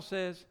the Bible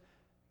says?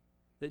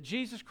 That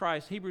Jesus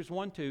Christ, Hebrews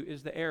 1:2,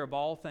 is the heir of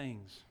all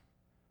things.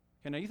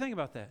 Okay, now you think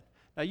about that.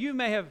 Now you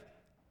may have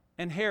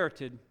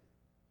inherited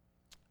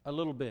a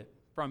little bit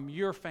from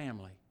your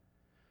family.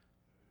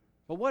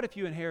 But what if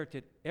you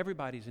inherited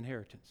everybody's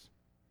inheritance?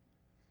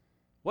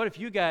 What if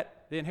you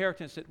got the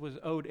inheritance that was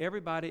owed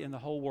everybody in the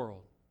whole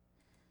world?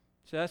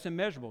 So that's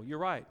immeasurable. You're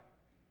right.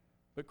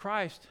 But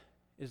Christ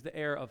is the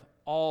heir of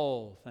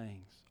all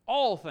things.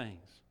 All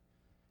things.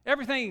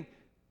 Everything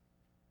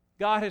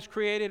God has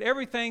created,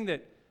 everything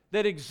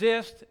that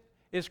exists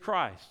is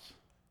Christ's.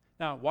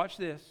 Now, watch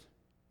this.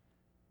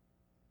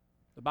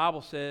 The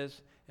Bible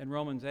says in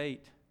Romans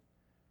 8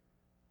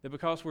 that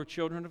because we're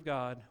children of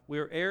God,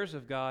 we're heirs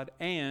of God,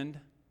 and,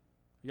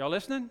 y'all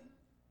listening?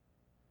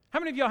 How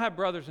many of y'all have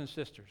brothers and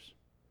sisters?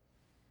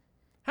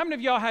 How many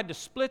of y'all had to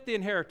split the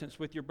inheritance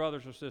with your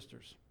brothers or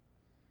sisters?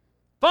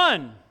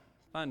 Fun!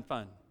 Fun,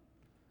 fun.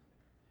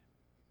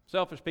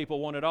 Selfish people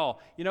want it all.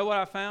 You know what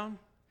I found?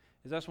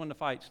 Is that's when the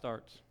fight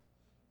starts.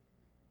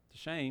 It's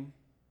a shame.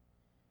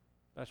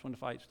 That's when the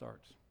fight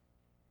starts.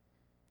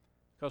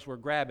 Because we're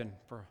grabbing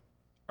for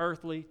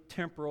earthly,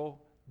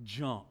 temporal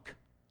junk.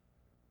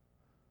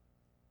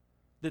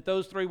 That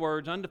those 3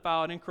 words,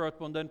 undefiled,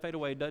 incorruptible, and doesn't fade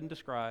away, doesn't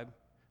describe.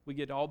 We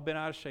get all bent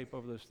out of shape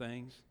over those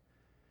things.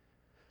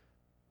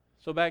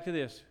 So back to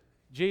this.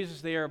 Jesus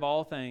is the heir of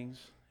all things.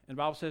 And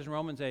the Bible says in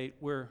Romans 8,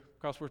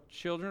 because we're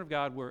children of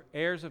God, we're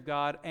heirs of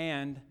God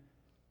and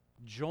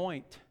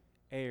joint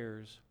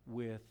heirs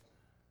with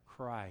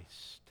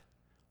Christ.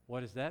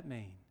 What does that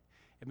mean?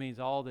 It means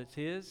all that's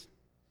His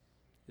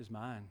is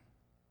mine.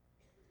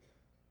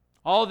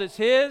 All that's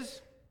His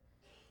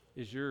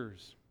is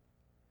yours.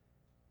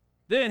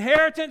 The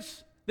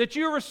inheritance that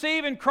you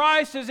receive in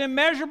Christ is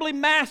immeasurably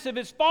massive.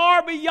 It's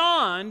far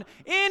beyond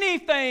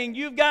anything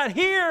you've got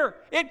here.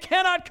 It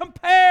cannot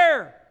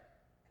compare.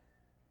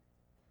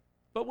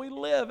 But we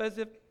live as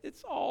if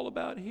it's all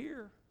about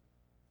here.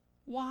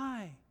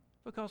 Why?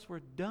 Because we're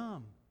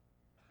dumb.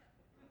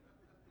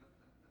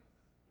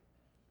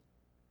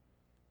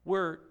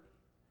 We're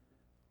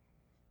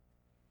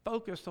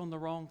focused on the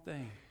wrong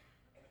thing.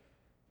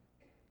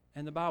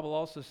 And the Bible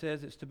also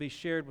says it's to be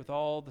shared with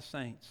all the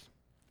saints.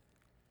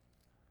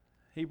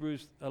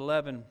 Hebrews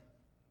 11,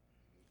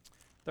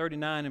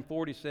 39 and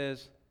 40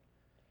 says,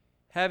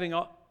 having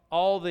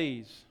all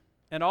these,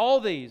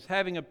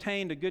 having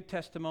obtained a good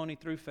testimony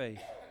through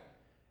faith,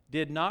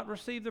 did not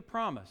receive the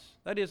promise.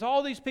 That is,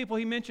 all these people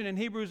he mentioned in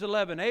Hebrews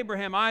 11,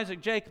 Abraham, Isaac,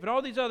 Jacob, and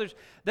all these others,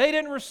 they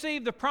didn't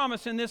receive the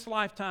promise in this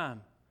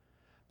lifetime.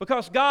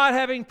 Because God,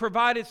 having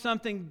provided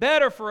something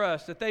better for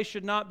us, that they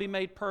should not be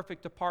made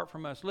perfect apart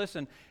from us.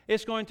 Listen,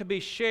 it's going to be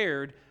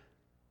shared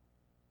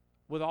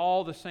with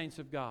all the saints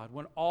of God.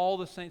 When all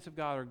the saints of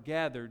God are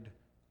gathered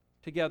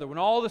together, when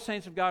all the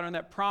saints of God are in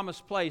that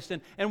promised place,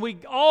 and we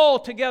all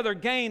together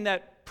gain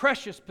that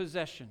precious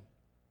possession.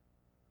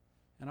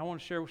 And I want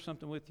to share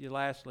something with you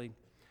lastly.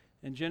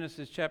 In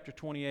Genesis chapter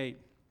 28,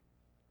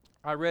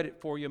 I read it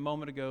for you a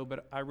moment ago,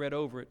 but I read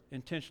over it,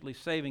 intentionally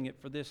saving it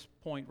for this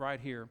point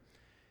right here.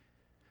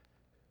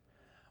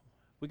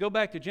 We go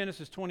back to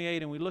Genesis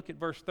 28 and we look at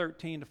verse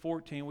 13 to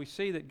 14. We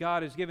see that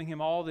God is giving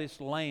him all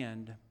this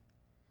land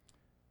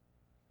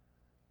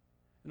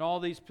and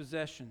all these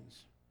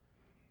possessions.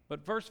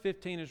 But verse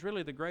 15 is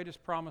really the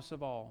greatest promise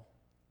of all.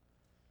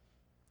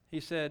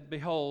 He said,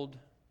 behold,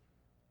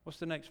 what's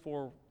the next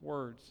four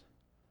words?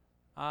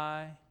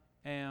 I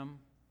am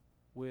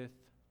with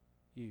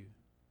you.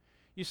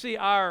 You see,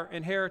 our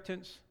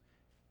inheritance,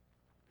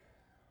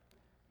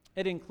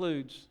 it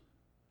includes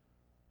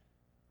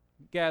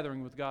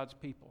gathering with God's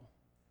people.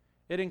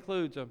 It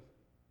includes a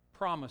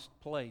promised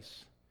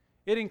place.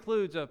 It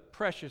includes a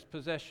precious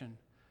possession.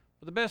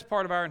 But the best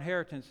part of our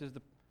inheritance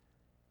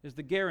is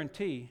the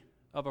guarantee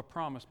of a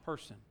promised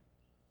person.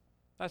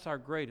 That's our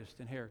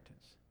greatest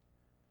inheritance.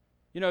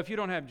 You know, if you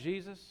don't have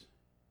Jesus,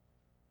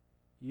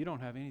 you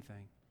don't have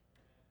anything.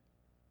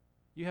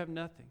 You have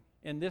nothing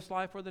in this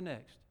life or the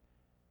next.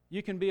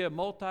 You can be a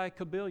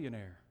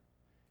multi-billionaire,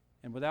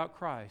 and without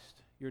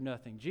Christ, you're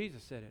nothing.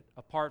 Jesus said it,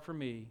 apart from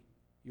me,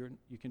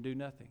 you can do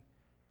nothing.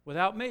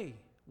 Without me,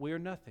 we are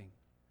nothing.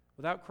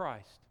 Without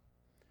Christ.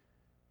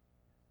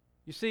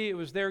 You see, it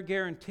was their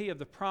guarantee of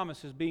the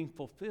promises being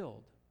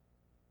fulfilled.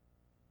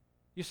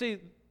 You see,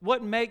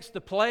 what makes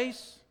the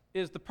place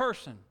is the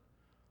person.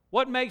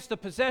 What makes the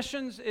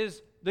possessions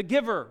is the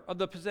giver of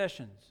the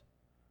possessions.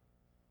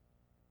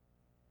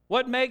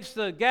 What makes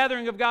the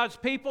gathering of God's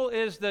people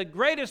is the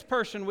greatest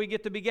person we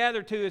get to be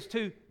gathered to is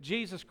to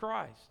Jesus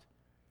Christ.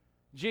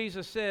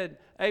 Jesus said,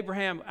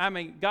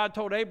 God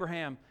told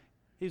Abraham,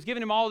 He's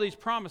giving him all these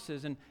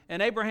promises. And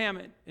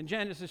Abraham, in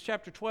Genesis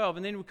chapter 12,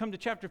 and then we come to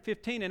chapter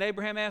 15, and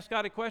Abraham asked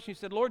God a question. He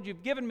said, Lord,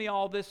 you've given me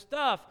all this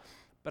stuff,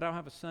 but I don't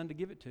have a son to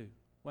give it to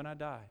when I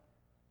die.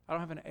 I don't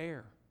have an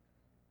heir.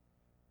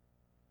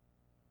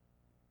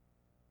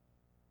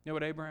 You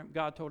know what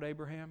God told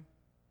Abraham?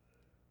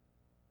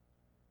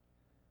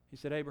 He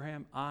said,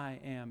 Abraham, I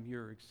am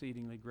your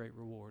exceedingly great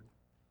reward.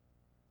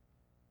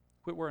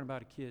 Quit worrying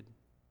about a kid.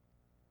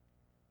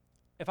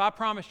 If I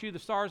promise you the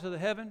stars of the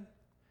heaven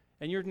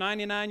and you're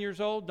 99 years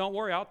old, don't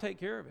worry, I'll take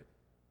care of it.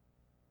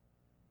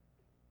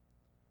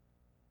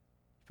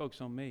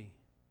 Focus on me.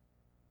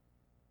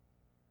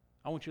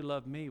 I want you to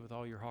love me with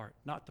all your heart,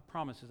 not the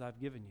promises I've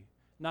given you,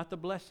 not the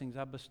blessings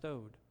I've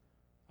bestowed.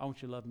 I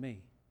want you to love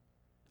me.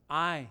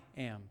 I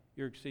am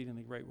your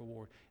exceedingly great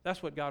reward.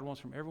 That's what God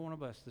wants from every one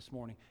of us this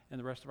morning and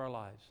the rest of our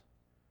lives.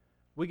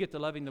 We get to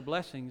loving the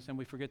blessings and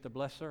we forget the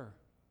blesser.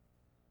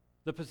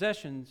 The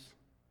possessions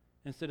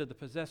instead of the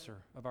possessor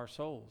of our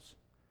souls.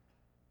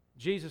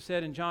 Jesus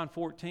said in John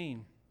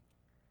 14,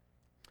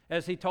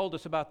 as He told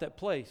us about that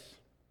place,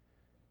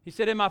 He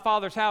said, in my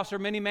Father's house are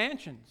many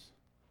mansions.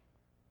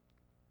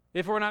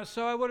 If it were not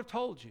so, I would have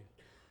told you.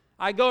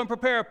 I go and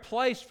prepare a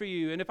place for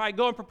you. And if I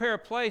go and prepare a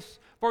place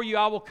for you,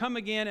 I will come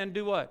again and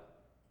do what?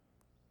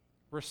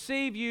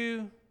 Receive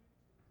you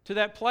to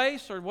that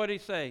place, or what did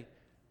He say?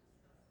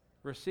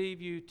 Receive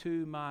you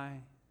to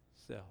myself.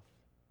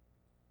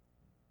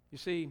 You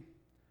see,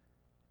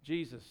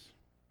 Jesus,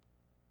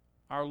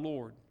 our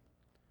Lord,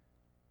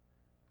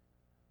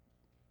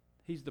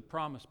 He's the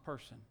promised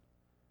person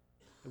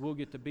that we'll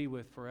get to be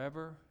with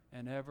forever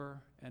and ever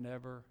and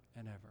ever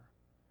and ever.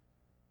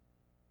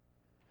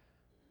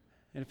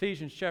 In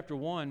Ephesians chapter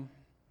 1,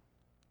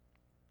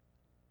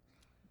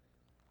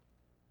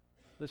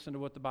 listen to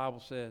what the Bible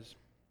says.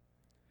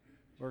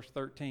 Verse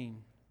 13.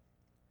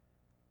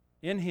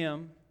 In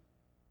Him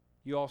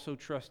you also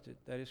trusted,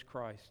 that is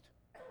Christ.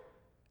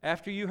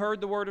 After you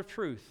heard the word of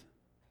truth,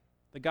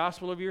 the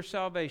gospel of your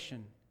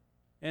salvation,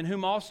 in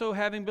whom also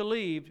having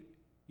believed,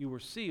 you were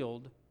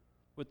sealed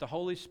with the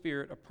Holy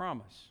Spirit of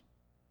promise,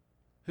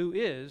 who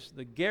is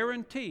the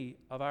guarantee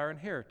of our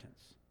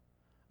inheritance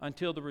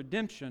until the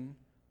redemption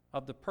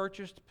of the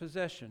purchased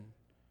possession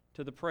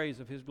to the praise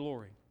of His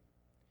glory.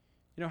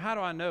 You know, how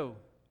do I know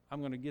I'm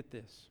going to get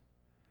this?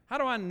 How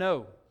do I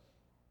know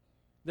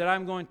that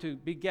I'm going to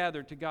be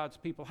gathered to God's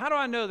people? How do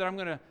I know that I'm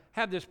going to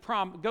have this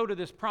go to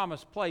this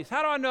promised place?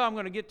 How do I know I'm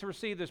going to get to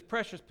receive this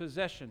precious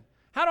possession?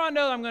 How do I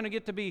know I'm going to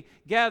get to be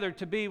gathered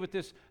to be with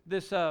this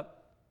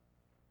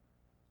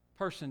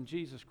person,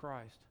 Jesus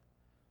Christ?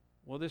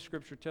 Well, this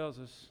scripture tells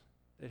us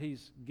that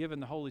He's given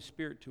the Holy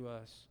Spirit to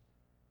us.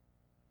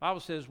 The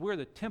Bible says we're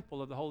the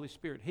temple of the Holy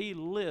Spirit. He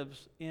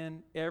lives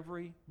in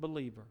every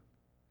believer.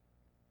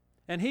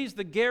 And He's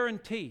the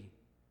guarantee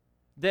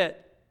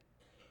that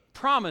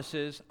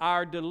promises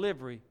our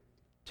delivery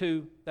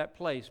to that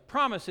place,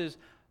 promises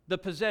the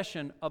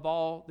possession of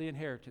all the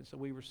inheritance that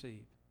we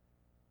receive.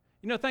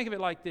 You know, think of it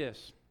like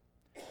this.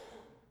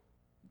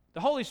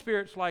 The Holy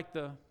Spirit's like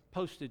the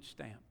postage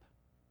stamp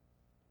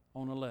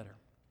on a letter.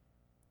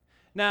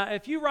 Now,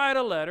 if you write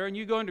a letter and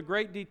you go into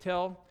great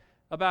detail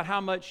about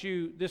how much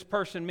this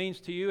person means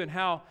to you and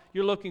how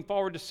you're looking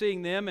forward to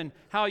seeing them and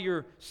how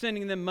you're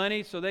sending them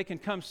money so they can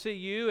come see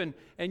you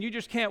and you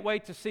just can't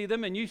wait to see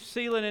them, and you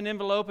seal it in an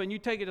envelope and you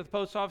take it to the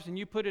post office and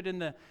you put it in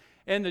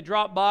the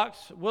drop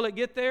box, will it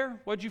get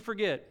there? What'd you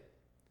forget?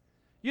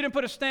 You didn't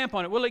put a stamp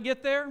on it. Will it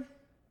get there?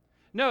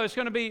 No, it's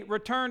going to be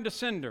returned to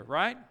sender,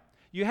 right?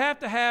 You have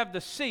to have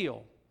the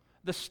seal,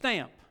 the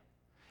stamp.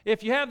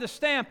 If you have the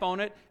stamp on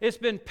it, it's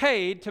been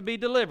paid to be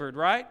delivered,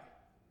 right?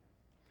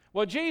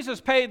 Well, Jesus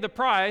paid the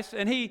price,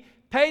 and He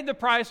paid the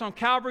price on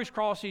Calvary's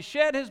cross. He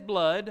shed His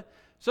blood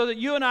so that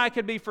you and I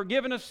could be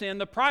forgiven of sin.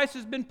 The price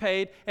has been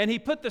paid, and He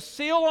put the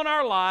seal on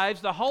our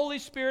lives, the Holy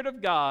Spirit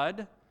of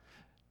God,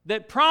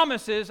 that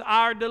promises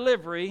our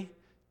delivery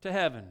to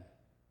heaven.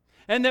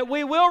 And that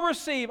we will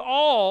receive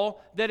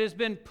all that has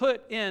been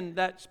put in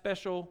that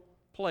special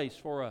place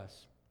for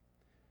us.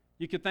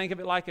 You could think of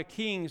it like a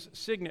king's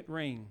signet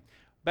ring.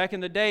 Back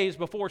in the days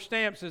before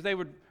stamps, as they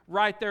would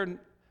write their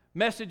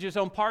messages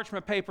on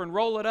parchment paper and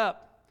roll it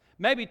up,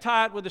 maybe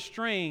tie it with a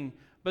string,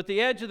 but the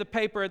edge of the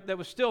paper that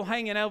was still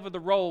hanging over the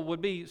roll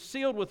would be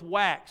sealed with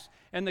wax,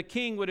 and the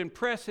king would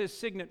impress his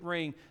signet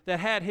ring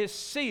that had his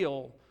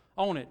seal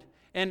on it.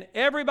 And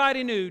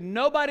everybody knew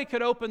nobody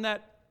could open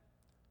that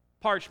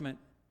parchment.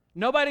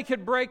 Nobody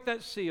could break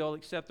that seal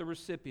except the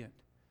recipient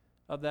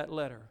of that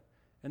letter.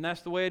 And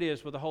that's the way it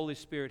is with the Holy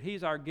Spirit.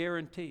 He's our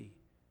guarantee.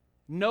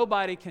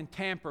 Nobody can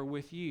tamper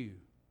with you.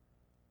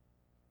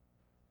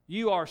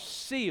 You are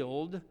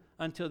sealed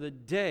until the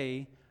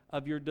day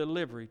of your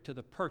delivery to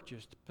the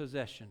purchased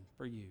possession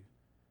for you.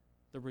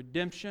 The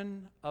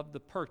redemption of the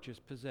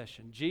purchased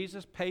possession.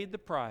 Jesus paid the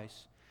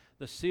price.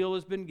 The seal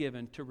has been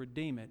given to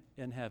redeem it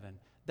in heaven.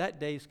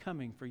 That day is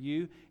coming for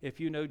you if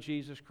you know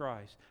Jesus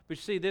Christ. But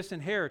you see, this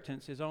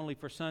inheritance is only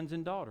for sons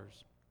and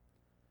daughters.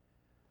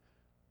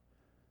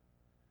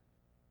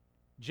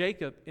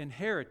 Jacob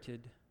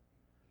inherited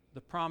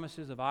the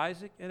promises of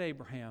Isaac and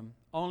Abraham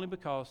only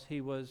because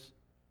he was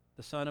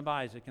the son of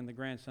Isaac and the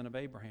grandson of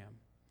Abraham.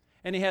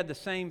 And he had the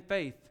same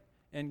faith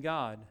in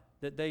God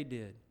that they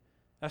did.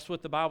 That's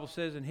what the Bible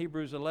says in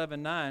Hebrews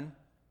 11:9.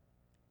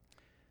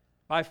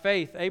 By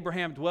faith,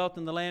 Abraham dwelt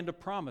in the land of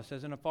promise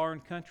as in a foreign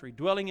country,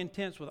 dwelling in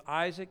tents with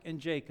Isaac and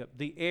Jacob,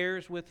 the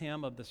heirs with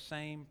him of the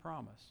same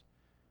promise.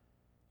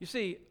 You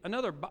see,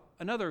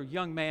 another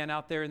young man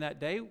out there in that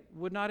day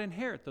would not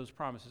inherit those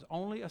promises,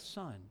 only a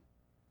son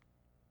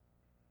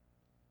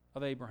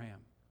of Abraham.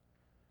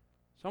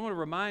 So I want to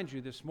remind you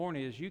this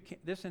morning,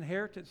 this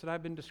inheritance that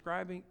I've been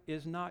describing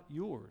is not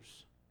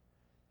yours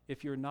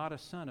if you're not a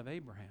son of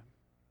Abraham,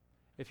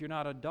 if you're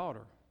not a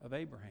daughter of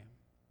Abraham.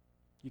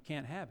 You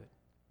can't have it.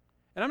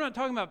 And I'm not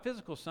talking about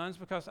physical sons,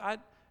 because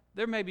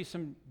there may be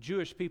some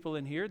Jewish people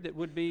in here that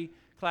would be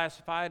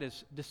classified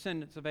as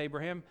descendants of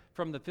Abraham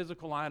from the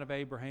physical line of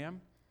Abraham.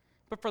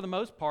 But for the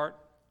most part,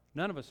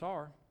 none of us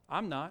are.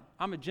 I'm not.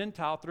 I'm a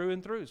Gentile through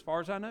and through, as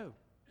far as I know.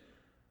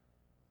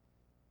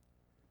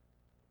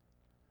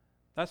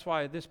 That's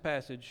why this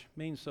passage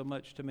means so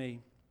much to me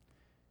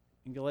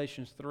in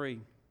Galatians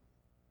 3.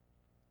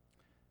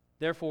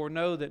 Therefore,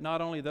 know that not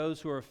only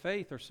those who are of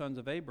faith are sons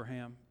of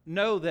Abraham.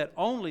 Know that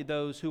only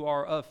those who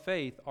are of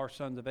faith are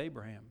sons of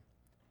Abraham.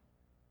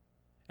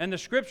 And the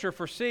Scripture,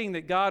 foreseeing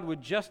that God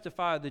would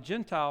justify the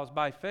Gentiles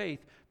by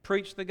faith,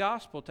 preached the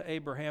gospel to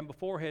Abraham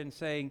beforehand,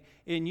 saying,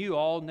 in you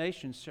all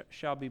nations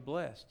shall be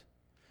blessed.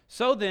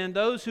 So then,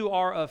 those who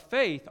are of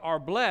faith are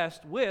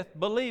blessed with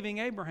believing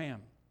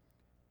Abraham.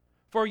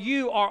 For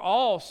you are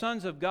all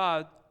sons of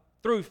God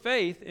through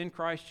faith in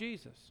Christ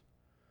Jesus.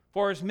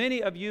 For as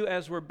many of you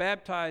as were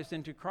baptized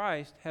into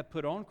Christ have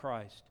put on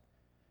Christ.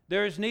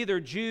 There is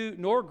neither Jew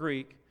nor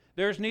Greek.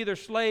 There is neither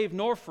slave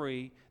nor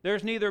free. There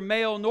is neither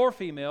male nor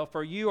female,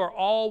 for you are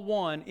all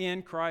one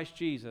in Christ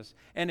Jesus.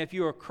 And if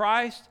you are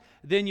Christ,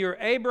 then you're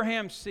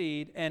Abraham's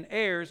seed and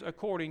heirs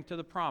according to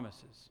the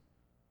promises.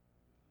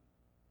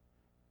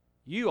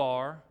 You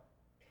are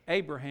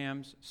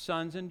Abraham's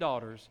sons and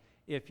daughters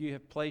if you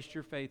have placed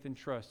your faith and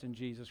trust in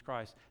Jesus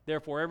Christ.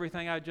 Therefore,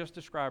 everything I just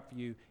described for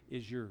you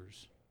is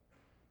yours.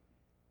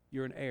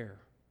 You're an heir.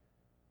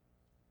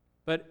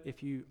 But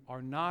if you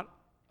are not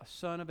a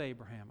son of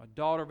Abraham, a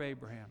daughter of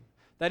Abraham,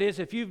 that is,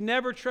 if you've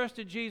never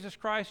trusted Jesus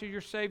Christ as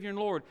your Savior and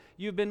Lord,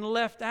 you've been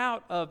left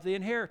out of the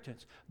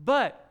inheritance.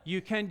 But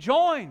you can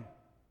join.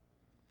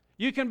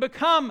 You can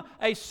become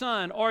a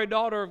son or a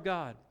daughter of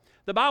God.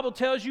 The Bible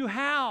tells you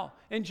how.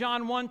 In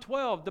John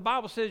 1:12, the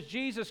Bible says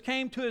Jesus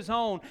came to His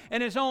own,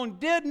 and His own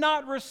did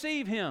not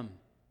receive Him.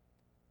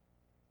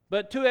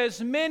 But to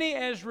as many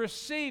as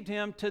received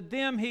Him, to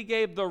them He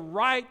gave the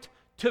right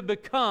to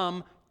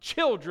become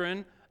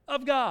children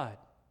of God.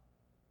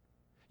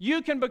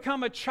 You can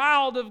become a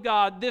child of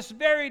God this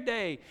very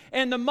day.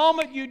 And the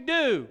moment you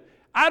do,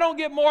 I don't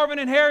get more of an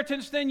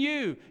inheritance than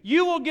you.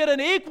 You will get an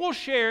equal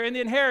share in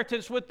the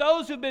inheritance with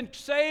those who've been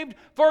saved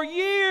for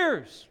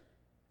years.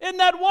 Isn't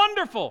that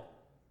wonderful?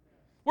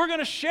 We're going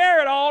to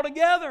share it all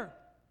together.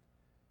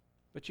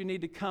 But you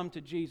need to come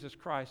to Jesus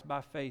Christ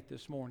by faith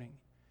this morning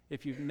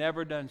if you've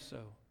never done so.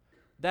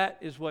 That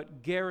is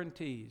what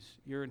guarantees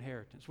your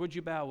inheritance. Would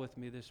you bow with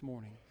me this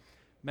morning?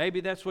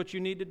 Maybe that's what you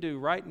need to do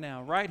right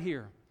now, right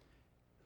here.